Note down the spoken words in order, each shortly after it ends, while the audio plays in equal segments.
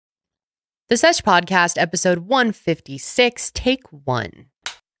The Sesh Podcast, episode 156, take 1.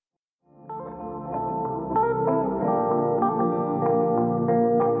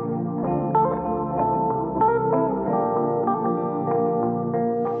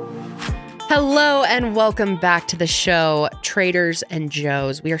 Hello and welcome back to the show, Traders and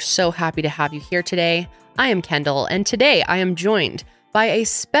Joes. We are so happy to have you here today. I am Kendall, and today I am joined by a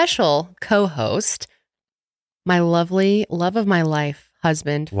special co-host, my lovely love of my life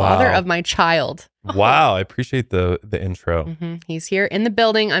husband, father of my child. Wow, I appreciate the intro. He's here in the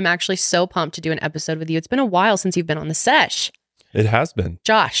building. I'm actually so pumped to do an episode with you. It's been a while since you've been on the Sesh. It has been.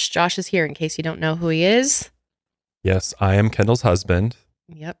 Josh is here in case you don't know who he is. Yes, I am Kendall's husband.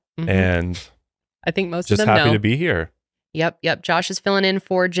 Yep. And I think most of them just happy know. to be here. Yep. Josh is filling in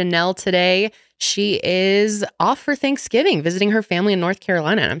for Janelle today. She is off for Thanksgiving, visiting her family in North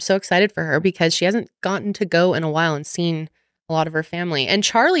Carolina. And I'm so excited for her because she hasn't gotten to go in a while and seen a lot of her family. And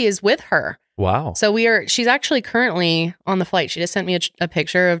Charlie is with her. Wow. So she's actually currently on the flight. She just sent me a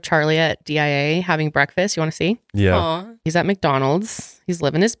picture of Charlie at DIA having breakfast. You want to see? Yeah. Aww. He's at McDonald's. He's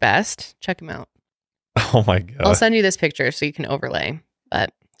living his best. Check him out. Oh my God. I'll send you this picture so you can overlay.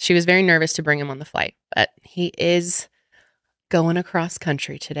 But she was very nervous to bring him on the flight. But he is going across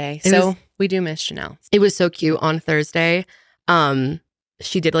country today. So we do miss Janelle. It was so cute on Thursday.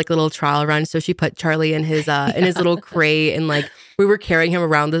 She did like a little trial run. So she put Charlie in his little crate, and like we were carrying him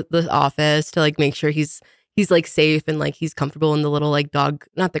around the office to like make sure he's like safe and like he's comfortable in the little like dog,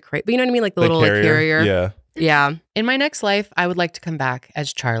 not the crate, but you know what I mean? Like the little carrier. Like carrier. Yeah. Yeah. In my next life, I would like to come back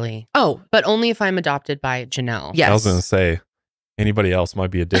as Charlie. Oh, but only if I'm adopted by Janelle. yes. I was going to say, anybody else might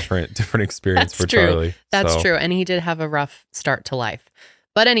be a different experience for true. Charlie. That's true. And he did have a rough start to life.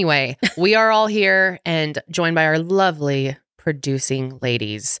 But anyway, we are all here and joined by our lovely producing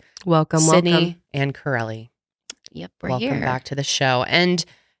ladies. Welcome. Sydney and Karelly. Yep, we're welcome here. back to the show. And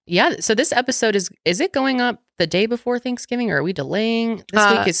yeah, so this episode is it going up the day before Thanksgiving, or are we delaying?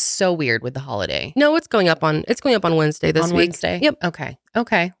 This week is so weird with the holiday. No, it's going up on Wednesday this on week. Wednesday? Yep.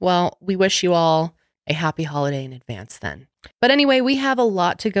 Okay. Well, we wish you all a happy holiday in advance then. But anyway, we have a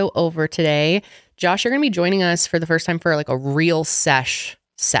lot to go over today. Josh, you're going to be joining us for the first time for like a real sesh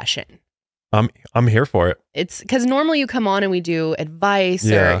session. I'm here for it. It's because normally you come on and we do advice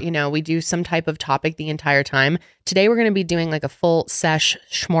or, we do some type of topic the entire time. Today, we're going to be doing like a full sesh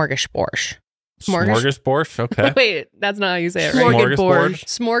smorgasbord. Smorgasbord? Okay. Wait, that's not how you say it, right?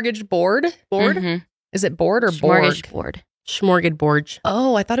 Smorgasbord? Board? Mm-hmm. Is it board or Borg? Smorgasbord.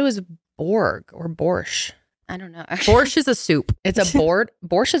 Oh, I thought it was Borg or borscht. I don't know. Borscht is a soup. It's a board.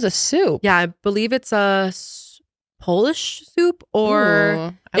 Borscht is a soup. Yeah, I believe it's a Polish soup, or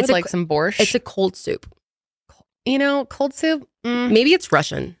Ooh, I would like some borscht. It's a cold soup. Cold soup. Maybe it's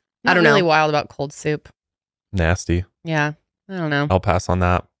Russian. Not I don't really know. wild about cold soup. Nasty. Yeah, I don't know. I'll pass on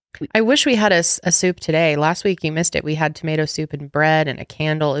that. I wish we had a soup today. Last week you missed it. We had tomato soup and bread and a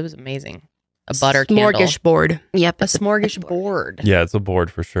candle. It was amazing. A butter candle. Smorgasbord. Yep, A smorgasbord. Yeah, it's a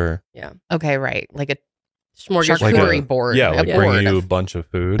board for sure. Yeah. Okay, right. Like a Smorgasbord. charcuterie board. Yeah, like a bringing board. you a bunch of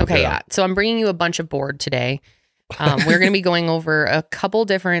food. Okay, yeah. So I'm bringing you a bunch of board today. We're going to be going over a couple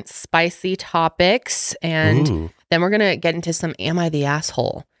different spicy topics, and Ooh. then we're going to get into some Am I the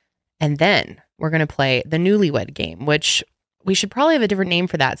Asshole? And then we're going to play the Newly-wed game, which we should probably have a different name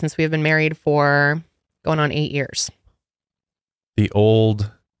for that since we have been married for going on 8 years. The old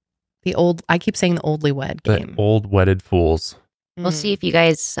I keep saying the Oldly-wed game. old wedded fools. we'll see if you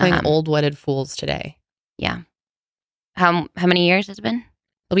guys Playing old wedded fools today. Yeah. How many years has it been?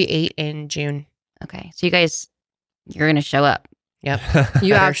 It'll be 8 in June. Okay, so you're gonna show up. Yep.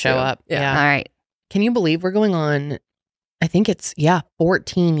 You Better have show to. up. Yeah. Yeah. All right. Can you believe we're going on, I think it's,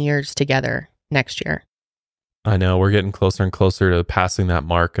 14 years together next year. I know. We're getting closer and closer to passing that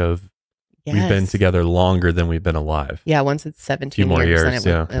mark of we've been Yes. together longer than we've been alive. Yeah, once it's 17 Few more years,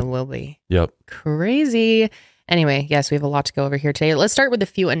 then years, it will be. Yep. Crazy. Anyway, yes, we have a lot to go over here today. Let's start with a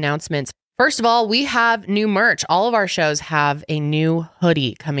few announcements. First of all, we have new merch. All of our shows have a new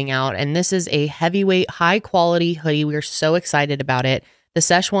hoodie coming out, and this is a heavyweight, high-quality hoodie. We are so excited about it. The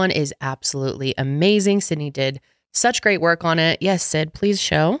Sesh one is absolutely amazing. Sydney did such great work on it. Yes, Sid, please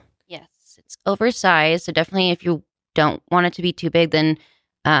show. Yes, it's oversized, so definitely if you don't want it to be too big, then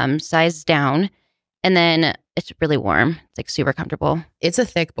size down. And then it's really warm. It's like super comfortable. It's a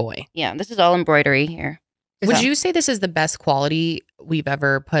thick boy. Yeah, this is all embroidery here. Would So, you say this is the best quality we've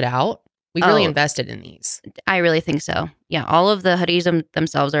ever put out? We've really Oh. invested in these. I really think so. Yeah, all of the hoodies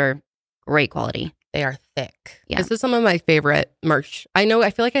themselves are great quality. They are thick. Yeah. This is some of my favorite merch. I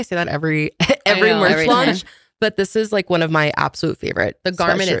feel like I say that every know, merch every launch, But this is like one of my absolute favorite. The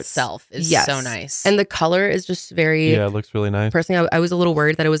garment sweatshirts. itself is so nice. And the color is just very... Yeah, it looks really nice. Personally, I was a little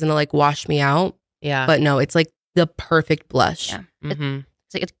worried that it was going to like wash me out. Yeah. But no, it's like the perfect blush. Yeah. Mm-hmm.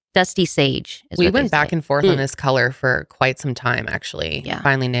 It's like a dusty sage. We went back and forth on this color for quite some time, actually. Yeah.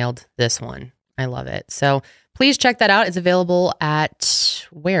 Finally nailed this one. I love it. So please check that out. It's available at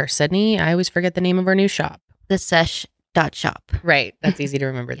where, Sydney? I always forget the name of our new shop. The Sesh.shop. Right. That's easy to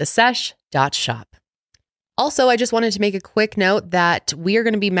remember. The Sesh.shop. Also, I just wanted to make a quick note that we are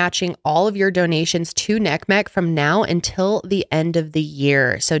going to be matching all of your donations to NECMEC from now until the end of the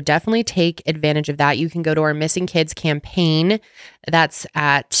year. So definitely take advantage of that. You can go to our Missing Kids campaign. That's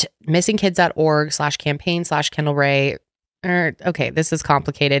at missingkids.org/campaign/Kendall Ray. Okay, this is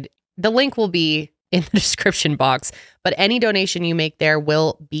complicated. The link will be in the description box, but any donation you make there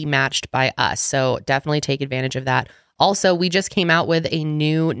will be matched by us. So definitely take advantage of that. Also, we just came out with a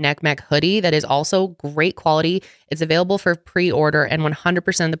new NECMEC hoodie that is also great quality. It's available for pre-order, and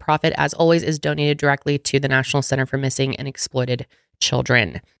 100% of the profit, as always, is donated directly to the National Center for Missing and Exploited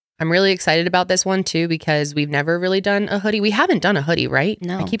Children. I'm really excited about this one too, because we've never really done a hoodie. We haven't done a hoodie, right?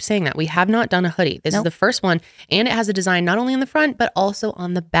 No. I keep saying that. We have not done a hoodie. This is the first one, and it has a design not only on the front, but also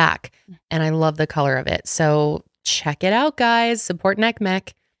on the back. And I love the color of it. So check it out, guys. Support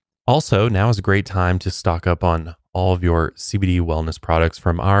NECMEC. Also, now is a great time to stock up on all of your CBD wellness products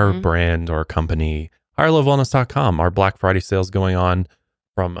from our brand or company, higherlovewellness.com. Our Black Friday sale is going on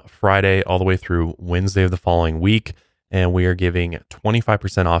from Friday all the way through Wednesday of the following week. And we are giving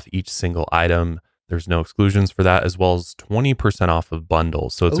 25% off each single item. There's no exclusions for that, as well as 20% off of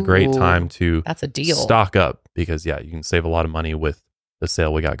bundles. So it's a great time to That's a deal. stock up because, yeah, you can save a lot of money with the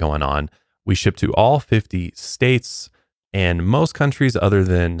sale we got going on. We ship to all 50 states and most countries other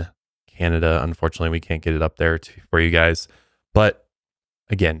than Canada. Unfortunately, we can't get it up there for you guys. But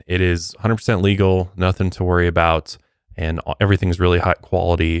again, it is 100% legal, nothing to worry about. And everything's really high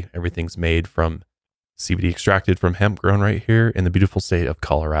quality. Everything's made from CBD extracted from hemp grown right here in the beautiful state of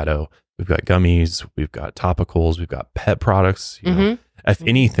Colorado. We've got gummies, we've got topicals, we've got pet products. You know, if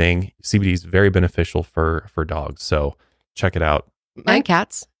anything, CBD is very beneficial for dogs. So check it out. And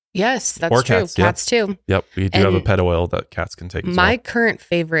cats. Yes, that's Or true. cats, yeah. Cats too. Yep, we do have a pet oil that cats can take as My well. current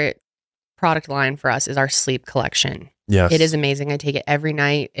favorite product line for us is our sleep collection. Yes. It is amazing. I take it every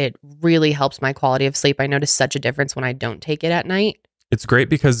night. It really helps my quality of sleep. I notice such a difference when I don't take it at night. It's great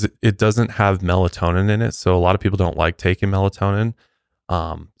because it doesn't have melatonin in it. So a lot of people don't like taking melatonin.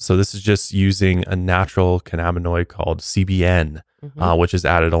 So this is just using a natural cannabinoid called CBN, which is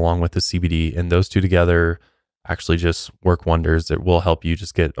added along with the CBD. And those two together actually just work wonders. It will help you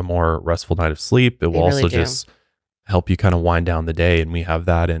just get a more restful night of sleep. It will really also do. just help you kind of wind down the day. And we have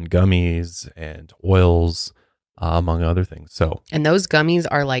that in gummies and oils, among other things. So, And those gummies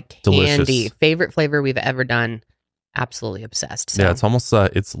are like Delicious. candy. Favorite flavor we've ever done. Absolutely obsessed. So. yeah, it's almost,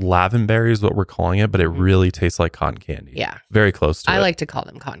 it's lavenberry is what we're calling it, but it really tastes like cotton candy. Yeah. Very close to it. I like to call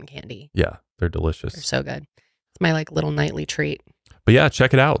them cotton candy. Yeah, they're delicious. They're so good. It's my like little nightly treat. But yeah,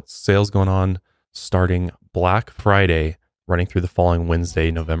 check it out. Sales going on starting Black Friday, running through the following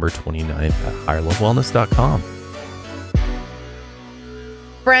Wednesday, November 29th at higherlovewellness.com.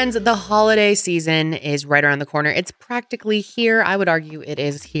 Friends, the holiday season is right around the corner. It's practically here. I would argue it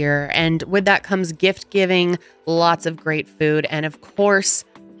is here. And with that comes gift giving, lots of great food, and of course,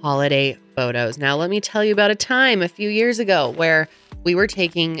 holiday photos. Now, let me tell you about a time a few years ago where we were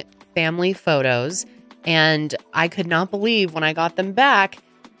taking family photos, and I could not believe when I got them back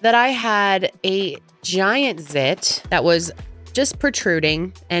that I had a giant zit that was just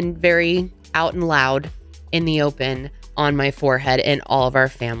protruding and very out and loud in the open on my forehead in all of our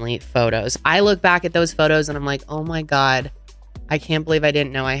family photos. I look back at those photos and I'm like, oh my God, I can't believe I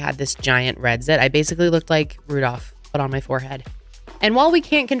didn't know I had this giant red zit. I basically looked like Rudolph put on my forehead. And while we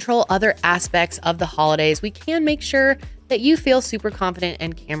can't control other aspects of the holidays, we can make sure that you feel super confident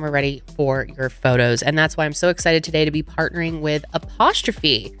and camera ready for your photos. And that's why I'm so excited today to be partnering with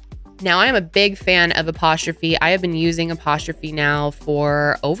Apostrophe. Now, I am a big fan of Apostrophe. I have been using Apostrophe now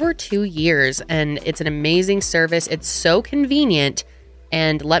for over 2 years, and it's an amazing service. It's so convenient.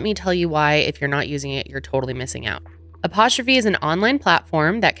 And let me tell you why, if you're not using it, you're totally missing out. Apostrophe is an online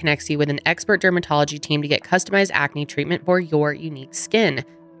platform that connects you with an expert dermatology team to get customized acne treatment for your unique skin.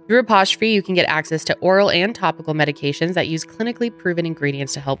 Through Apostrophe, you can get access to oral and topical medications that use clinically proven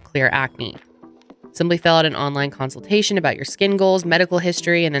ingredients to help clear acne. Simply fill out an online consultation about your skin goals, medical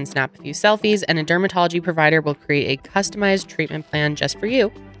history, and then snap a few selfies, and a dermatology provider will create a customized treatment plan just for you.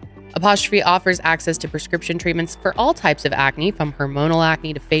 Apostrophe offers access to prescription treatments for all types of acne, from hormonal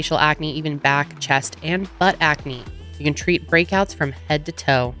acne to facial acne, even back, chest, and butt acne. You can treat breakouts from head to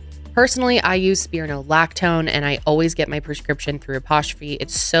toe. Personally, I use spironolactone, and I always get my prescription through Apostrophe.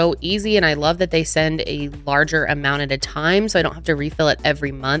 It's so easy, and I love that they send a larger amount at a time, so I don't have to refill it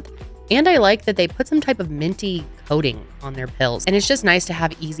every month. And I like that they put some type of minty coating on their pills. And it's just nice to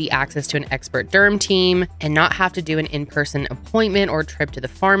have easy access to an expert derm team and not have to do an in-person appointment or trip to the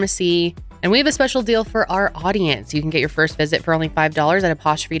pharmacy. And we have a special deal for our audience. You can get your first visit for only $5 at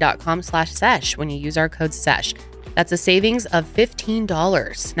apostrophe.com/sesh when you use our code SESH. That's a savings of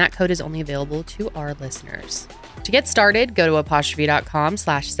 $15. That code is only available to our listeners. To get started, go to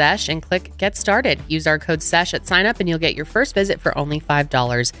apostrophe.com/sesh and click Get Started. Use our code SESH at sign up and you'll get your first visit for only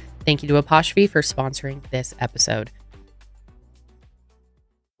 $5. Thank you to Apostrophe for sponsoring this episode.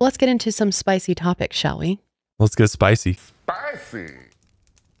 Let's get into some spicy topics, shall we? Let's get spicy. Spicy.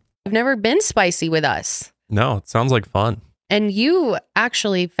 You've never been spicy with us. No, it sounds like fun. And you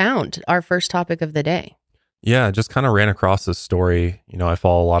actually found our first topic of the day. Yeah, just kind of ran across this story. You know, I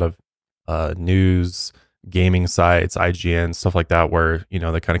follow a lot of news, gaming sites, IGN, stuff like that, where, you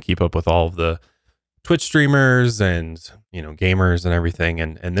know, they kind of keep up with all of the Twitch streamers and, you know, gamers and everything.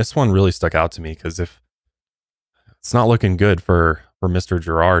 And this one really stuck out to me because if it's not looking good for Mr.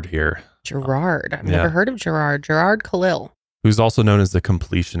 Gerard here. Gerard. I've never heard of Gerard. Gerard Khalil. Who's also known as the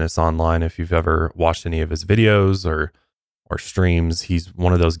Completionist online. If you've ever watched any of his videos or streams, he's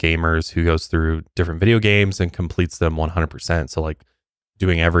one of those gamers who goes through different video games and completes them 100%. So like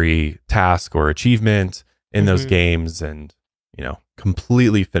doing every task or achievement in those games and, you know,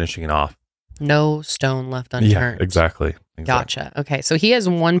 completely finishing it off. No stone left unturned. Yeah, exactly. Gotcha. Okay. So he has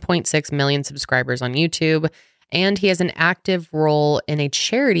 1.6 million subscribers on YouTube, and he has an active role in a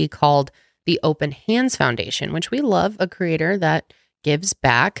charity called the Open Hands Foundation, which we love, a creator that gives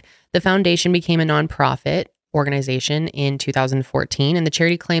back. The foundation became a nonprofit organization in 2014, and the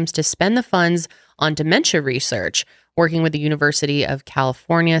charity claims to spend the funds on dementia research, working with the University of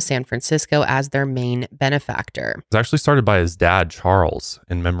California, San Francisco as their main benefactor. It's actually started by his dad, Charles,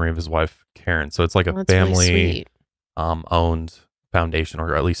 in memory of his wife, Karen. So it's like a family really owned foundation,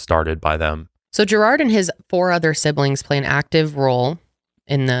 or at least started by them. So Gerard and his 4 other siblings play an active role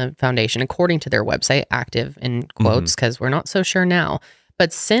in the foundation, according to their website, active in quotes, because we're not so sure now.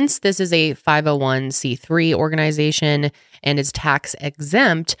 But since this is a 501c3 organization and is tax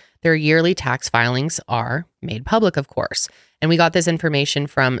exempt, their yearly tax filings are made public, of course. And we got this information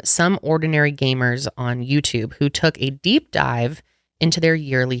from Some Ordinary Gamers on YouTube, who took a deep dive into their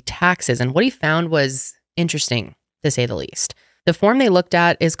yearly taxes. And what he found was interesting, to say the least. The form they looked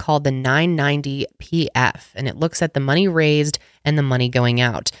at is called the 990-PF, and it looks at the money raised and the money going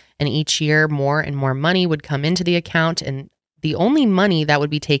out. And each year, more and more money would come into the account, and the only money that would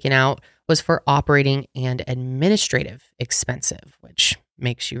be taken out was for operating and administrative expenses, which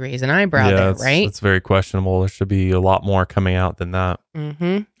makes you raise an eyebrow there, right? It's very questionable. There should be a lot more coming out than that.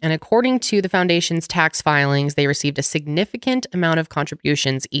 And according to the foundation's tax filings, they received a significant amount of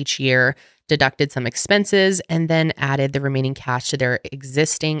contributions each year, deducted some expenses, and then added the remaining cash to their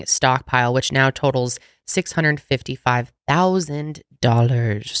existing stockpile, which now totals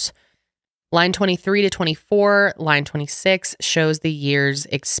 $655,000. Line 23 to 24, line 26 shows the year's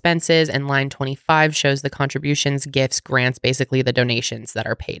expenses, and line 25 shows the contributions, gifts, grants, basically the donations that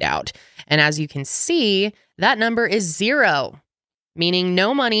are paid out. And as you can see, that number is 0, meaning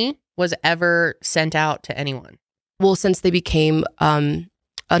no money was ever sent out to anyone. Well, since they became a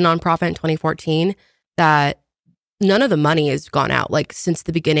nonprofit in 2014, that none of the money has gone out, like since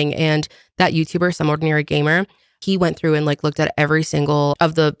the beginning. And that YouTuber, Some Ordinary Gamer, he went through and like looked at every single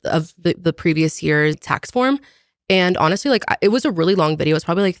of the previous year's tax form. And honestly, like it was a really long video. It's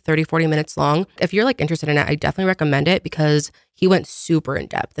probably like 30-40 minutes long. If you're like interested in it, I definitely recommend it because he went super in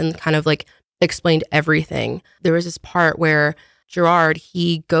depth and kind of like explained everything. There was this part where Gerard,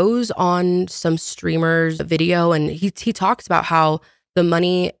 he goes on some streamer's video and he talks about how the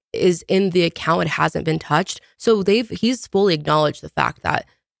money is in the account. It hasn't been touched. So he's fully acknowledged the fact that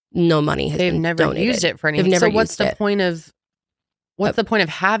no money has been donated. They've never used it for anything. So what's the point of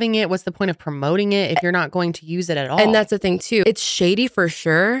having it? What's the point of promoting it if you're not going to use it at all? And that's the thing too. It's shady for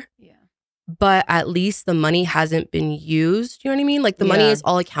sure. Yeah. But at least the money hasn't been used. You know what I mean? Like the money is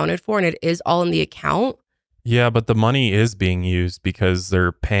all accounted for and it is all in the account. Yeah, but the money is being used because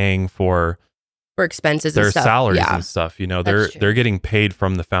they're paying for expenses their and stuff. salaries and stuff. You know, That's they're getting paid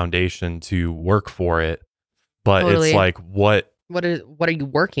from the foundation to work for it. But it's like what are you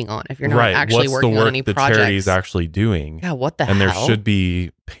working on if you're not actually what's working the work on any the projects? charity is actually doing? Yeah, what the and hell? there should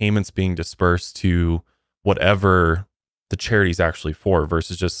be payments being dispersed to whatever the charity's actually for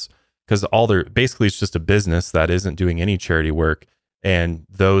versus just because basically it's just a business that isn't doing any charity work, and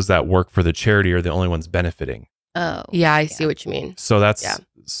those that work for the charity are the only ones benefiting. Oh. Yeah, I see what you mean. So that's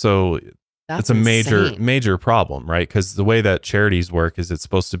So That's it's a insane. major problem, right? Because the way that charities work is it's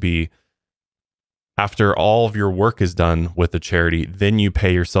supposed to be after all of your work is done with the charity, then you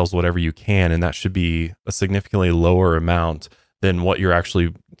pay yourselves whatever you can, and that should be a significantly lower amount than what you're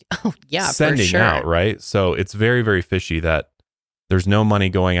actually sending for sure. out, right? So it's very, very fishy that there's no money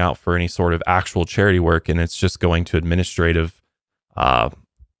going out for any sort of actual charity work, and it's just going to administrative,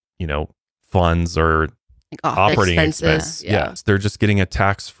 funds or operating expenses. Yeah. So they're just getting a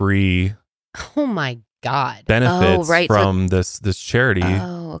tax-free Oh my God. benefits right. from this charity,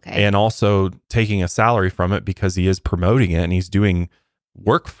 Oh, okay. and also taking a salary from it because he is promoting it and he's doing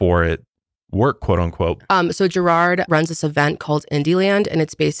work for it, quote unquote. So Gerard runs this event called Indieland, and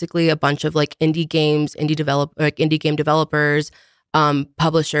it's basically a bunch of like indie game developers,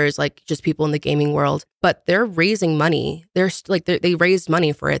 publishers, like just people in the gaming world. But they're raising money. They raised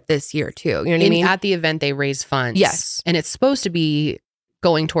money for it this year too. You know what I mean? At the event, they raise funds. Yes. And it's supposed to be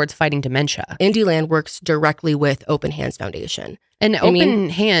going towards fighting dementia. Indieland works directly with Open Hands Foundation. And Open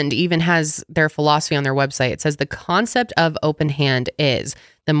Hand even has their philosophy on their website. It says the concept of Open Hand is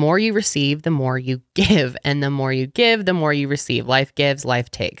the more you receive, the more you give. And the more you give, the more you receive. Life gives,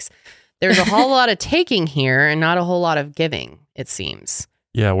 life takes. There's a whole lot of taking here and not a whole lot of giving, it seems.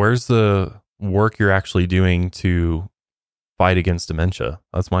 Yeah, where's the work you're actually doing to fight against dementia?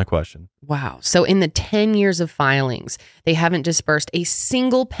 That's my question. Wow. So in the 10 years of filings, they haven't dispersed a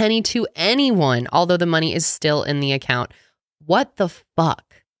single penny to anyone, although the money is still in the account. What the fuck?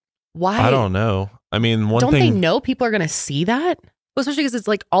 Why? I don't know. I mean, Don't they know people are going to see that? Well, especially because it's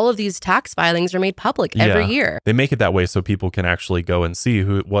like all of these tax filings are made public every year. They make it that way so people can actually go and see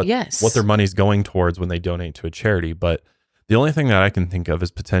what their money's going towards when they donate to a charity. But the only thing that I can think of is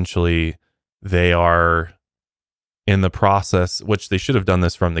potentially they are in the process, which they should have done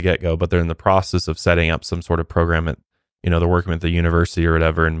this from the get-go, but they're in the process of setting up some sort of program at, they're working at the university or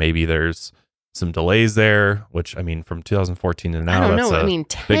whatever, and maybe there's some delays there, which, I mean, from 2014 to now, I don't that's know. a I mean, big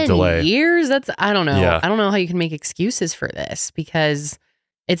 10 delay. years? I don't know. Yeah. I don't know how you can make excuses for this because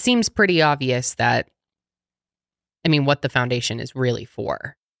it seems pretty obvious that, what the foundation is really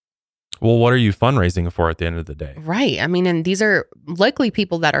for. Well, what are you fundraising for at the end of the day? Right. And these are likely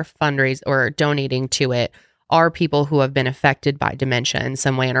people that are fundraising or donating to it are people who have been affected by dementia in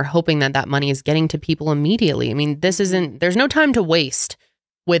some way and are hoping that that money is getting to people immediately. There's no time to waste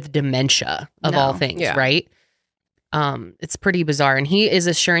with dementia of all things, right? It's pretty bizarre. And he is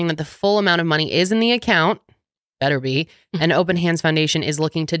assuring that the full amount of money is in the account, better be, and Open Hands Foundation is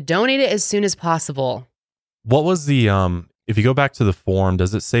looking to donate it as soon as possible. What was the, if you go back to the form,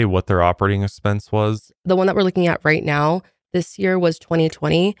 does it say what their operating expense was? The one that we're looking at right now, this year was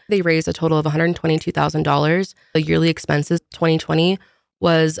 2020. They raised a total of $122,000. The yearly expenses 2020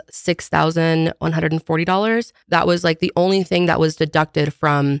 was $6,140. That was like the only thing that was deducted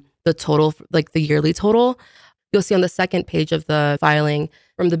from the total, like the yearly total. You'll see on the second page of the filing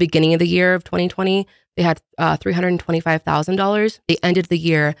from the beginning of the year of 2020, they had $325,000. They ended the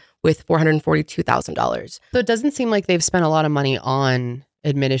year with $442,000. So it doesn't seem like they've spent a lot of money on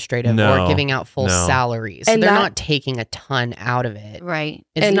administrative or giving out full salaries. So And they're that- not taking a ton out of it. Right.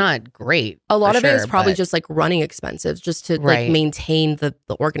 It's And not great. A lot for of it is sure, probably but- just like running expenses just to Right. like maintain the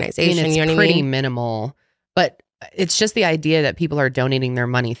organization. it's you know what I pretty mean? minimal, but it's just the idea that people are donating their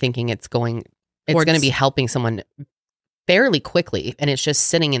money thinking it's going to be helping someone fairly quickly, and it's just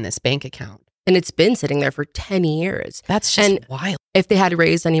sitting in this bank account. And it's been sitting there for 10 years. That's just And wild. If they had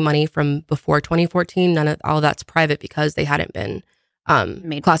raised any money from before 2014, all of that's private because they hadn't been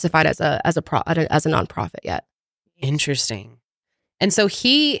classified as a nonprofit yet. Interesting. And so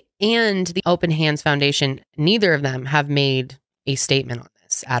he and the Open Hands Foundation, neither of them have made a statement on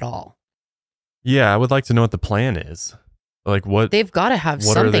this at all. Yeah, I would like to know what the plan is. Like what They've got to have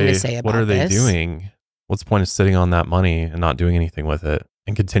what are something they, to say about what are they this. doing? What's the point of sitting on that money and not doing anything with it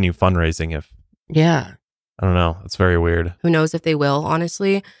and continue fundraising if Yeah. I don't know. It's very weird. Who knows if they will,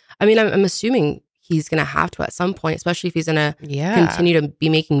 honestly. I mean, I'm assuming he's going to have to at some point, especially if he's going to continue to be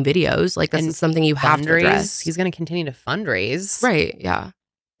making videos. Like this is something you have to address. He's going to continue to fundraise. Right, yeah.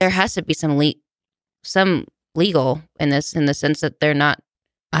 There has to be some legal in this, in the sense that they're not.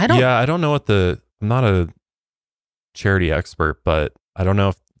 I don't know what I'm not a charity expert, but I don't know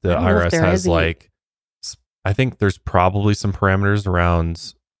if the IRS has I think there's probably some parameters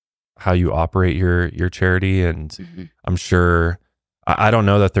around how you operate your charity. And I'm sure, I don't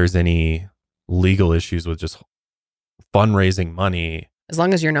know that there's any legal issues with just fundraising money. As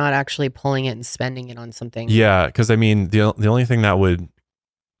long as you're not actually pulling it and spending it on something. Yeah. Cause I mean, the only thing that would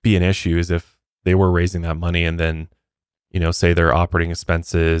be an issue is if they were raising that money and then, say their operating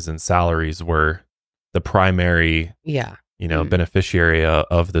expenses and salaries were the primary, beneficiary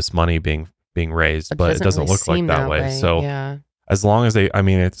of this money being raised, but it doesn't really look like seem that way. So yeah. as long as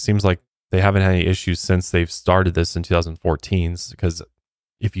it seems like they haven't had any issues since they've started this in 2014. Because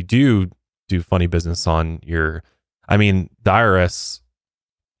if you do funny business on the IRS,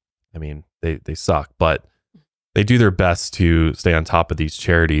 they suck, but they do their best to stay on top of these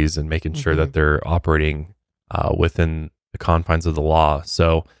charities and making sure that they're operating within the confines of the law.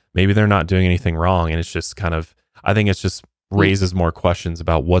 So maybe they're not doing anything wrong. And it's just I think it's just raises more questions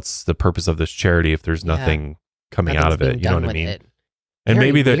about what's the purpose of this charity if there's nothing coming out of it. You know what I mean? And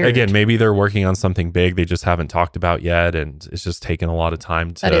maybe maybe they're working on something big they just haven't talked about yet, and it's just taken a lot of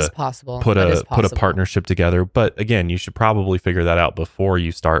time to that is possible. Put a partnership together. But again, you should probably figure that out before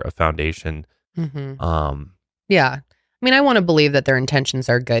you start a foundation. Yeah. I want to believe that their intentions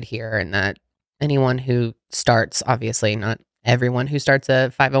are good here, and that anyone who starts, obviously not everyone who starts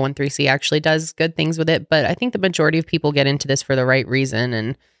a 501(c) actually does good things with it, but I think the majority of people get into this for the right reason,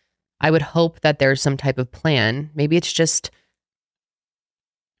 and I would hope that there's some type of plan. Maybe it's just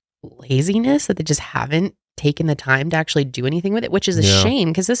laziness that they just haven't taken the time to actually do anything with it, which is a shame,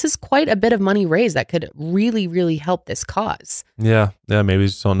 because this is quite a bit of money raised that could really, really help this cause. Yeah, maybe they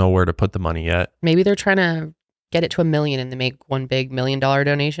just don't know where to put the money yet. Maybe they're trying to get it to $1 million and they make one big $1 million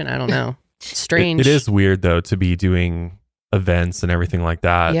donation. I don't know. Strange. It is weird though to be doing events and everything like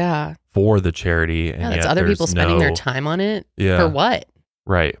that for the charity, and that's other people spending their time on it for what?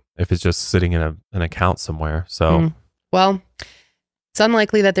 Right. If it's just sitting in an account somewhere. So well, it's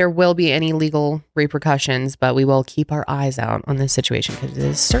unlikely that there will be any legal repercussions, but we will keep our eyes out on this situation because it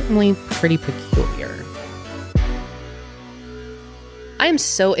is certainly pretty peculiar. I am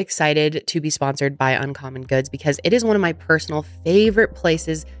so excited to be sponsored by Uncommon Goods because it is one of my personal favorite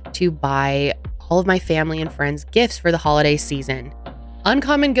places to buy all of my family and friends gifts for the holiday season.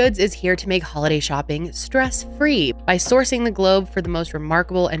 Uncommon Goods is here to make holiday shopping stress-free by sourcing the globe for the most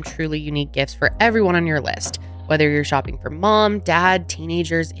remarkable and truly unique gifts for everyone on your list. Whether you're shopping for mom, dad,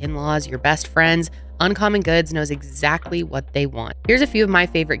 teenagers, in-laws, your best friends, Uncommon Goods knows exactly what they want. Here's a few of my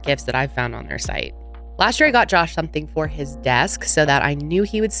favorite gifts that I've found on their site. Last year, I got Josh something for his desk so that I knew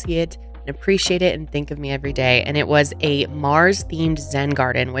he would see it and appreciate it and think of me every day. And it was a Mars-themed Zen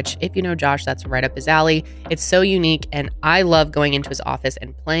garden, which if you know Josh, that's right up his alley. It's so unique, and I love going into his office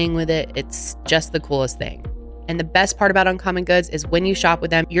and playing with it. It's just the coolest thing. And the best part about Uncommon Goods is when you shop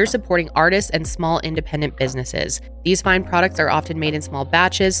with them, you're supporting artists and small independent businesses. These fine products are often made in small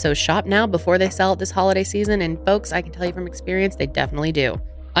batches, so shop now before they sell it this holiday season. And folks, I can tell you from experience, they definitely do.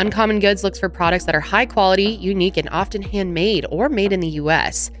 Uncommon Goods looks for products that are high quality, unique, and often handmade or made in the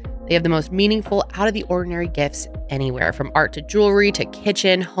US. They have the most meaningful, out-of-the-ordinary gifts anywhere, from art to jewelry to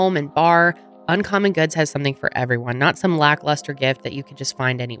kitchen, home, and bar. Uncommon Goods has something for everyone, not some lackluster gift that you can just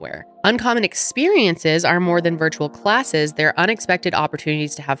find anywhere. Uncommon experiences are more than virtual classes. They're unexpected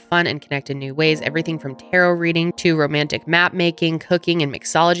opportunities to have fun and connect in new ways, everything from tarot reading to romantic map making, cooking, and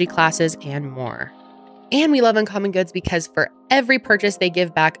mixology classes, and more. And we love Uncommon Goods because for every purchase, they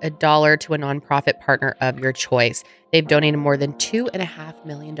give back $1 to a nonprofit partner of your choice. They've donated more than $2.5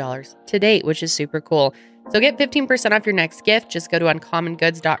 million to date, which is super cool. So get 15% off your next gift. Just go to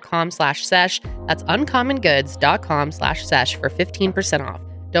uncommongoods.com/sesh. That's uncommongoods.com/sesh for 15% off.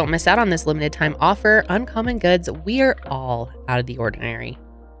 Don't miss out on this limited time offer. Uncommon Goods, we are all out of the ordinary.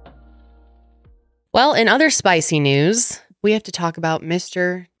 Well, in other spicy news, we have to talk about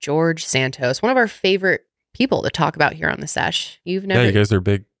Mr. George Santos, one of our favorite people to talk about here on the Sesh. You guys are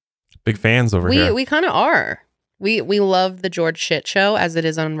big fans over here. We kind of are. We love the George shit show as it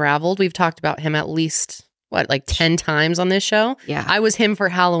is unraveled. We've talked about him at least, 10 times on this show? Yeah. I was him for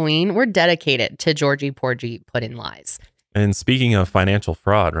Halloween. We're dedicated to Georgie Porgy Put in Lies. And speaking of financial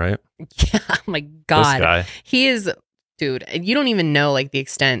fraud, right? Yeah, oh my God. This guy. He is, dude, you don't even know the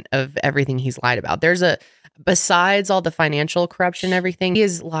extent of everything he's lied about. Besides all the financial corruption and everything, he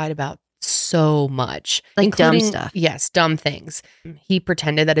has lied about so much. Dumb stuff. Yes, dumb things. He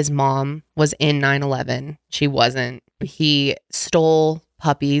pretended that his mom was in 9/11. She wasn't. He stole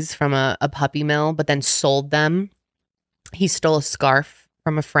puppies from a puppy mill, but then sold them. He stole a scarf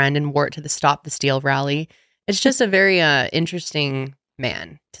from a friend and wore it to the Stop the Steal rally. It's just a very interesting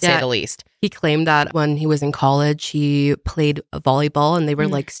man, to say the least. He claimed that when he was in college, he played volleyball and they were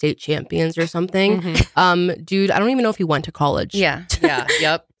state champions or something. Mm-hmm. Dude, I don't even know if he went to college. Yeah.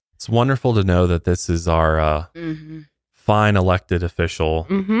 Yep. It's wonderful to know that this is our fine elected official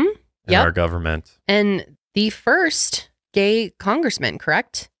in our government. And the first gay congressman,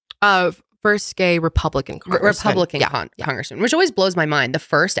 correct? First gay Republican congressman. Congressman, which always blows my mind. The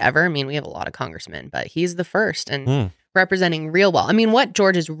first ever. I mean, we have a lot of congressmen, but he's the first and representing real well. I mean, what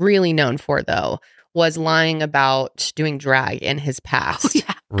George is really known for, though, was lying about doing drag in his past.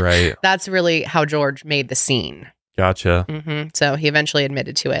 Right. That's really how George made the scene. Gotcha. So he eventually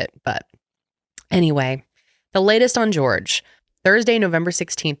admitted to it. But anyway, the latest on George. Thursday, November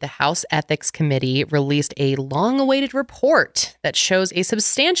 16th, the House Ethics Committee released a long-awaited report that shows a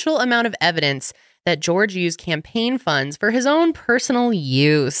substantial amount of evidence that George used campaign funds for his own personal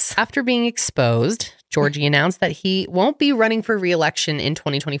use. After being exposed, Georgie announced that he won't be running for re-election in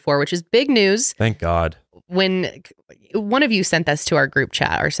 2024, which is big news. Thank God. When one of you sent this to our group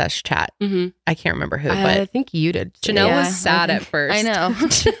chat, our Sesh chat, I can't remember who, but I think you did. Janelle was sad at first. I know.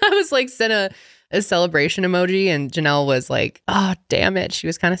 I was like, sent a celebration emoji, and Janelle was like, oh, damn it. She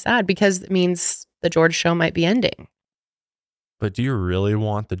was kind of sad because it means the George show might be ending. But do you really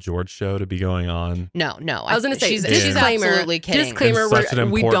want the George show to be going on? No. I was going to say, she's disclaimer, absolutely kidding. Disclaimer, It's such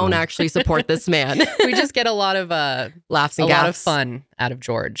an we don't important- actually support this man. We just get a lot of Laughs and a lot of gaffs. fun out of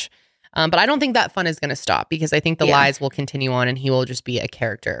George. But I don't think that fun is going to stop because I think the lies will continue on and he will just be a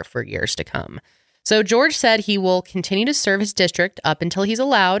character for years to come. So George said he will continue to serve his district up until he's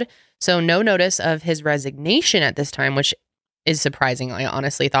allowed. So no notice of his resignation at this time, which is surprising. I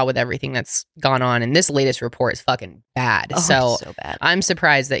honestly thought with everything that's gone on, and this latest report is fucking bad. So bad. I'm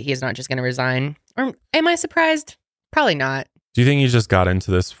surprised that he is not just going to resign. Or am I surprised? Probably not. Do you think he just got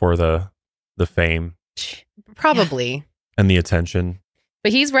into this for the fame Probably. and the attention?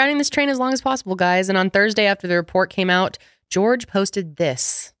 But he's riding this train as long as possible, guys. And on Thursday, after the report came out, George posted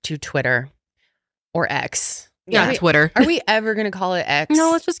this to Twitter or X. Yeah, Twitter. Are we ever going to call it X?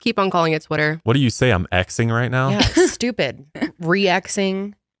 No, let's just keep on calling it Twitter. What do you say? I'm Xing right now? Yeah, it's stupid.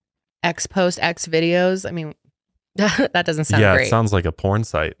 Re-Xing, X post, X videos. I mean, that doesn't sound Yeah, great. it sounds like a porn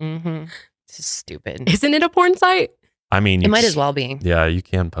site. It's just stupid. Isn't it a porn site? I mean, It might as well be. Yeah, you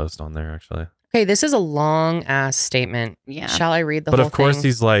can post on there actually. Okay, this is a long ass statement. Yeah. Shall I read the But whole of course thing?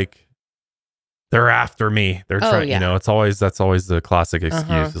 he's like, they're after me. They're trying, yeah. you know, that's always the classic excuse.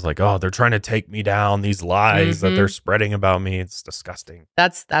 Uh-huh. Is like, oh, they're trying to take me down, these lies that they're spreading about me. It's disgusting.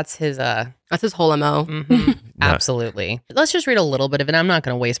 That's his That's his whole MO. Absolutely. Let's just read a little bit of it. I'm not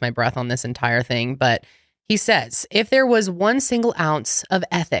going to waste my breath on this entire thing, but he says, if there was one single ounce of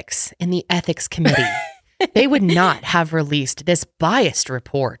ethics in the ethics committee, they would not have released this biased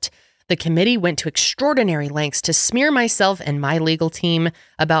report. The committee went to extraordinary lengths to smear myself and my legal team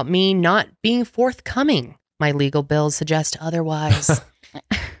about me not being forthcoming. My legal bills suggest otherwise.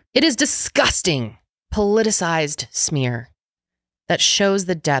 It is disgusting, politicized smear that shows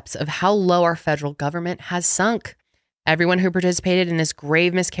the depths of how low our federal government has sunk. Everyone who participated in this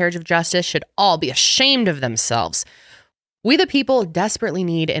grave miscarriage of justice should all be ashamed of themselves. We the people desperately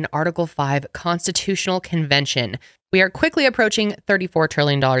need an Article 5 constitutional convention. We are quickly approaching $34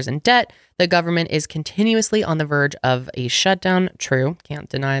 trillion in debt. The government is continuously on the verge of a shutdown. True, can't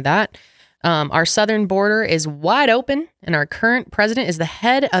deny that. Our southern border is wide open, and our current president is the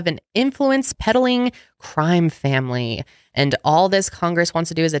head of an influence-peddling crime family. And all this Congress wants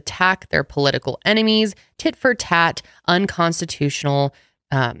to do is attack their political enemies, tit for tat, unconstitutional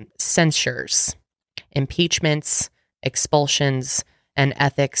censures, impeachments, expulsions, and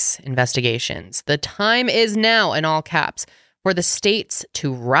ethics investigations. The time is now, in all caps, for the states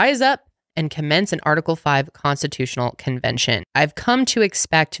to rise up and commence an Article 5 constitutional convention. I've come to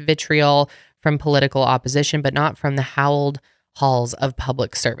expect vitriol from political opposition, but not from the howled halls of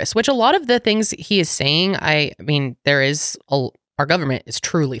public service, which a lot of the things he is saying, I mean, our government is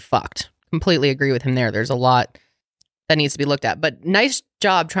truly fucked. Completely agree with him there. There's a lot that needs to be looked at, but nice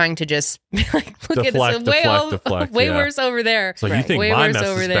job trying to just like, look at this deflect, way yeah. worse over there. So you think Way my worse mess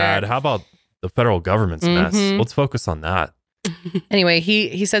over is there. bad? How about the federal government's mess? Let's focus on that. Anyway,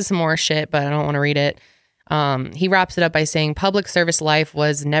 he says some more shit, but I don't want to read it. He wraps it up by saying, public service life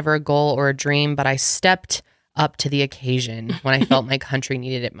was never a goal or a dream, but I stepped up to the occasion when I felt my country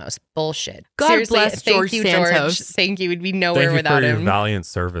needed it most. Bullshit. God Seriously, bless thank George you, Santos. George. Thank you. We'd be nowhere Thank you without for your him. valiant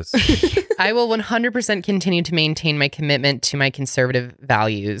service. I will 100% continue to maintain my commitment to my conservative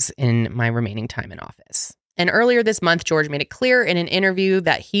values in my remaining time in office. And earlier this month, George made it clear in an interview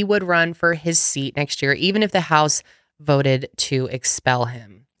that he would run for his seat next year, even if the House voted to expel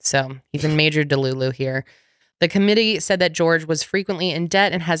him. So he's in major delulu here. The committee said that George was frequently in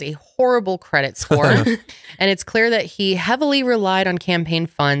debt and has a horrible credit score. And it's clear that he heavily relied on campaign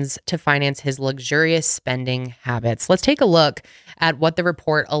funds to finance his luxurious spending habits. Let's take a look at what the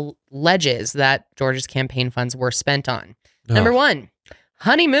report alleges that George's campaign funds were spent on. Number one,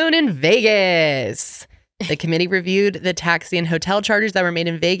 honeymoon in Vegas. The committee reviewed the taxi and hotel charges that were made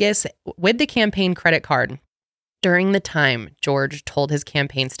in Vegas with the campaign credit card. During the time, George told his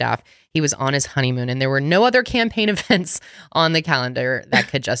campaign staff he was on his honeymoon and there were no other campaign events on the calendar that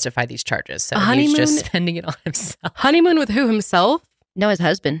could justify these charges. So he's just spending it on himself. Honeymoon with who? Himself? No, his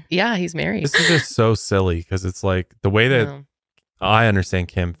husband. Yeah, he's married. This is just so silly because it's like the way that I understand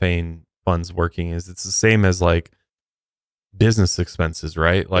campaign funds working is it's the same as like business expenses,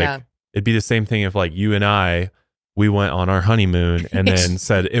 right? Like it'd be the same thing if like you and we went on our honeymoon and then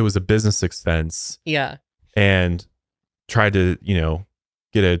said it was a business expense. Yeah. And tried to,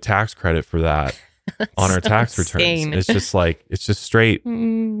 get a tax credit for that on our tax returns. It's just like, it's just straight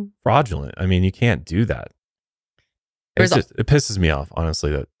fraudulent. I mean, you can't do that. It pisses me off,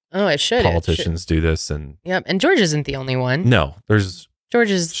 honestly, that it should. Politicians do this. And yep. And George isn't the only one. No, there's George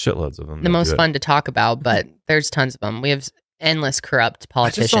is shitloads of them. The most fun to talk about, but there's tons of them. We have endless corrupt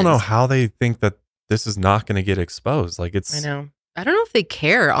politicians. I just don't know how they think that this is not going to get exposed. Like I know. I don't know if they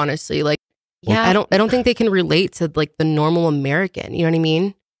care, honestly. Like, I don't think they can relate to like the normal American. You know what I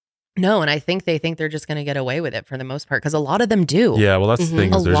mean? No, and I think they think they're just going to get away with it for the most part because a lot of them do. Yeah, well, that's the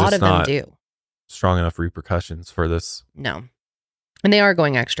thing. Is a lot of them do. Strong enough repercussions for this. No, and they are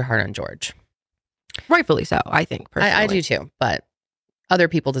going extra hard on George. Rightfully so, I think. Personally, I do too. But other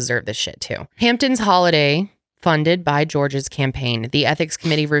people deserve this shit too. Hampton's holiday, funded by George's campaign. The Ethics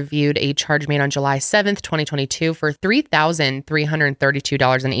Committee reviewed a charge made on July 7th, 2022 for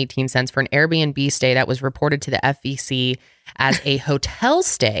 $3,332.18 for an Airbnb stay that was reported to the FEC as a hotel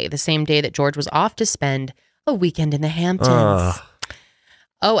stay the same day that George was off to spend a weekend in the Hamptons.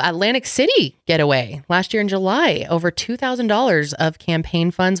 Atlantic City getaway. Last year in July, over $2,000 of campaign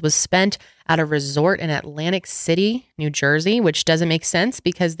funds was spent at a resort in Atlantic City, New Jersey, which doesn't make sense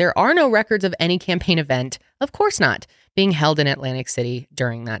because there are no records of any campaign event, of course not, being held in Atlantic City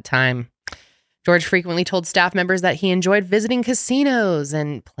during that time. George frequently told staff members that he enjoyed visiting casinos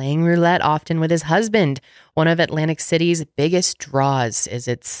and playing roulette often with his husband. One of Atlantic City's biggest draws is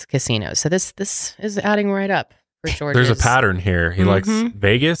its casinos. So this is adding right up. There's a pattern here. He likes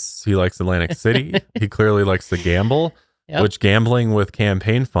Vegas. He likes Atlantic City. He clearly likes to gamble, which gambling with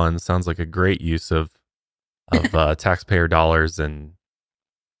campaign funds sounds like a great use of taxpayer dollars and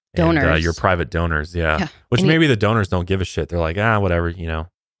donors. Your private donors. Yeah. Which maybe the donors don't give a shit. They're like, whatever, go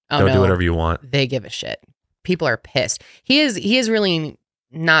do whatever you want. They give a shit. People are pissed. He is really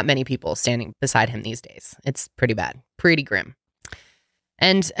not many people standing beside him these days. It's pretty bad, pretty grim.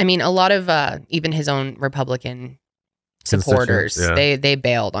 And I mean, a lot of even his own Republican supporters, they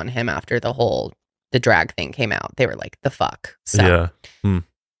bailed on him after the drag thing came out. They were like, the fuck. So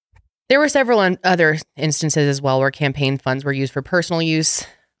there were several other instances as well where campaign funds were used for personal use,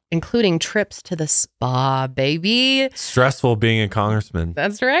 including trips to the spa, baby. Stressful being a congressman.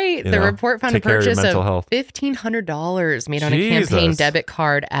 That's right. The report found a purchase of $1,500 made on a campaign debit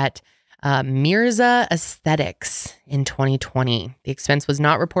card at Mirza Aesthetics in 2020. The expense was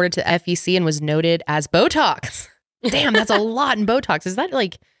not reported to FEC and was noted as Botox. Damn, that's a lot in Botox. Is that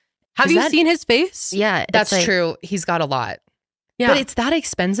like... Have you seen his face? Yeah. That's true. He's got a lot. Yeah. But it's that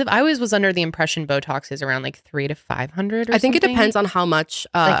expensive. I always was under the impression Botox is around like $300 to $500 or I think something. it depends on how much,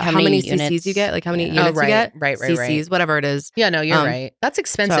 how many cc's you get, like how many units you get. Right. cc's, whatever it is. Yeah, no, you're right. That's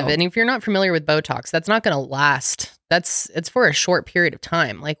expensive. And if you're not familiar with Botox, that's not going to last. It's for a short period of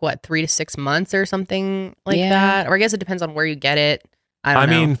time, like what, 3 to 6 months or something like that? Or I guess it depends on where you get it. I don't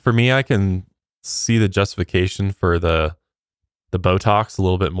know. I mean, for me, I can see the justification for the Botox a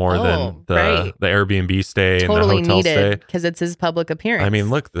little bit more than the Airbnb stay and the hotel stay. Because it's his public appearance. I mean,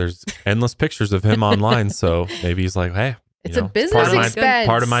 look, there's endless pictures of him online. So maybe he's like, hey, it's a business expense.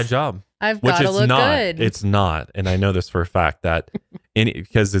 Part of my job. I've got to look good. It's not. And I know this for a fact that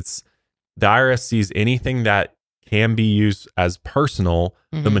because it's the IRS sees anything that can be used as personal,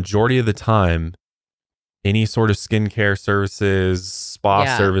 the majority of the time, any sort of skincare services,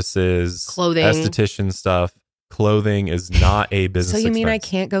 spa services, clothing, esthetician stuff, clothing is not a business So you mean expense. I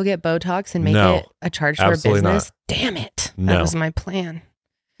can't go get Botox and make it a charge for a business? Not. Damn it. No. That was my plan.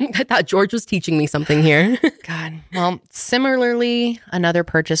 I thought George was teaching me something here. God. Well, similarly, another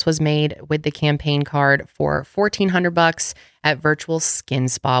purchase was made with the campaign card for $1,400 at Virtual Skin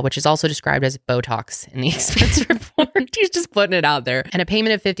Spa, which is also described as Botox in the expense report. He's just putting it out there. And a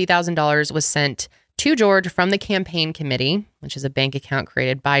payment of $50,000 was sent to George from the campaign committee, which is a bank account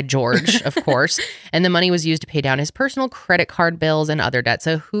created by George, of course. And the money was used to pay down his personal credit card bills and other debt.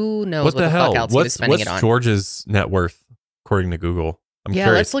 So who knows what the fuck else he was spending it on. What's George's net worth, according to Google? I'm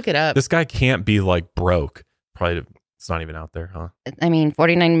curious. Let's look it up. This guy can't be like broke. Probably it's not even out there, huh? I mean,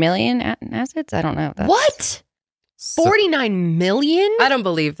 49 million in assets? I don't know. What? 49 million? I don't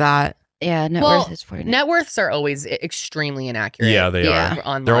believe that. Yeah, net worth is 49. Net worths are always extremely inaccurate. Yeah, they are.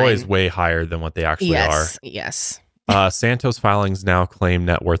 Online. They're always way higher than what they actually are. Yes. Santos filings now claim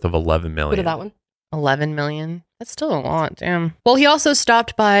net worth of $11 million. What did that one? 11 million. That's still a lot. Damn. Well, he also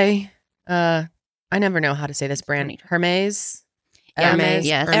stopped by, I never know how to say this brand. Hermes. Hermes,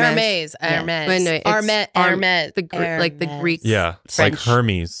 yes. Hermes. Yeah. Hermes. Wait, no, it's Hermes. like the Greek. Yeah, it's like French.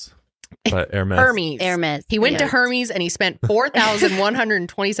 Hermes, but Hermes. Hermes. He went to Hermes and he spent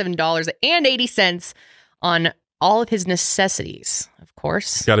 $4,127.80 on all of his necessities, of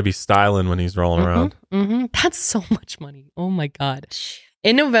course. He's got to be styling when he's rolling around. That's so much money. Oh my God.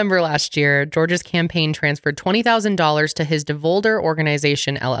 In November last year, George's campaign transferred $20,000 to his DeVolder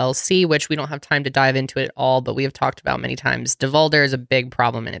Organization, LLC, which we don't have time to dive into it all, but we have talked about many times. DeVolder is a big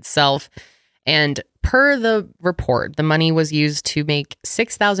problem in itself. And per the report, the money was used to make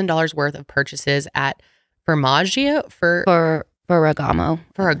 $6,000 worth of purchases at Formaggio For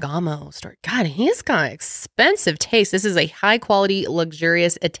Ferragamo store. God, he's got expensive taste. This is a high quality,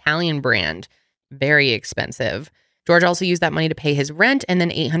 luxurious Italian brand. Very expensive. George also used that money to pay his rent, and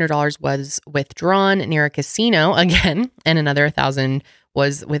then $800 was withdrawn near a casino again, and another $1,000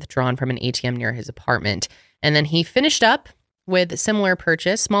 was withdrawn from an ATM near his apartment. And then he finished up with smaller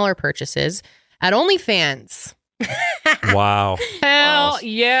purchases at OnlyFans. Wow. Hell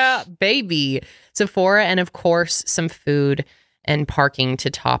yeah, baby. Sephora, and of course, some food and parking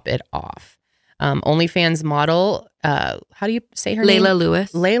to top it off. OnlyFans model, how do you say her name? Layla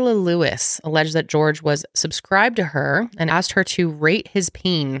Lewis. Layla Lewis alleged that George was subscribed to her and asked her to rate his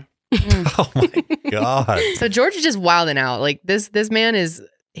peen. Oh my God. So George is just wilding out. Like this man is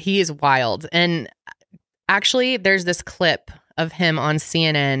wild. And actually, there's this clip of him on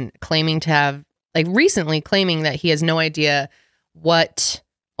CNN recently claiming that he has no idea what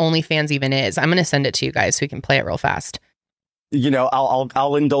OnlyFans even is. I'm going to send it to you guys so we can play it real fast. You know,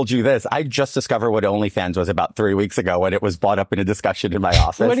 I'll indulge you this. I just discovered what OnlyFans was about 3 weeks ago when it was brought up in a discussion in my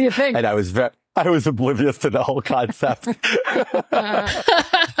office. What do you think? And I was oblivious to the whole concept.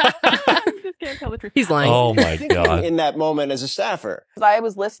 He's lying. Oh my God. In that moment as a staffer. I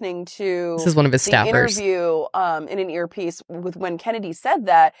was listening to This is one of his the staffers. interview in an earpiece with when Kennedy said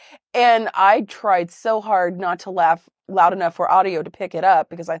that, and I tried so hard not to laugh loud enough for audio to pick it up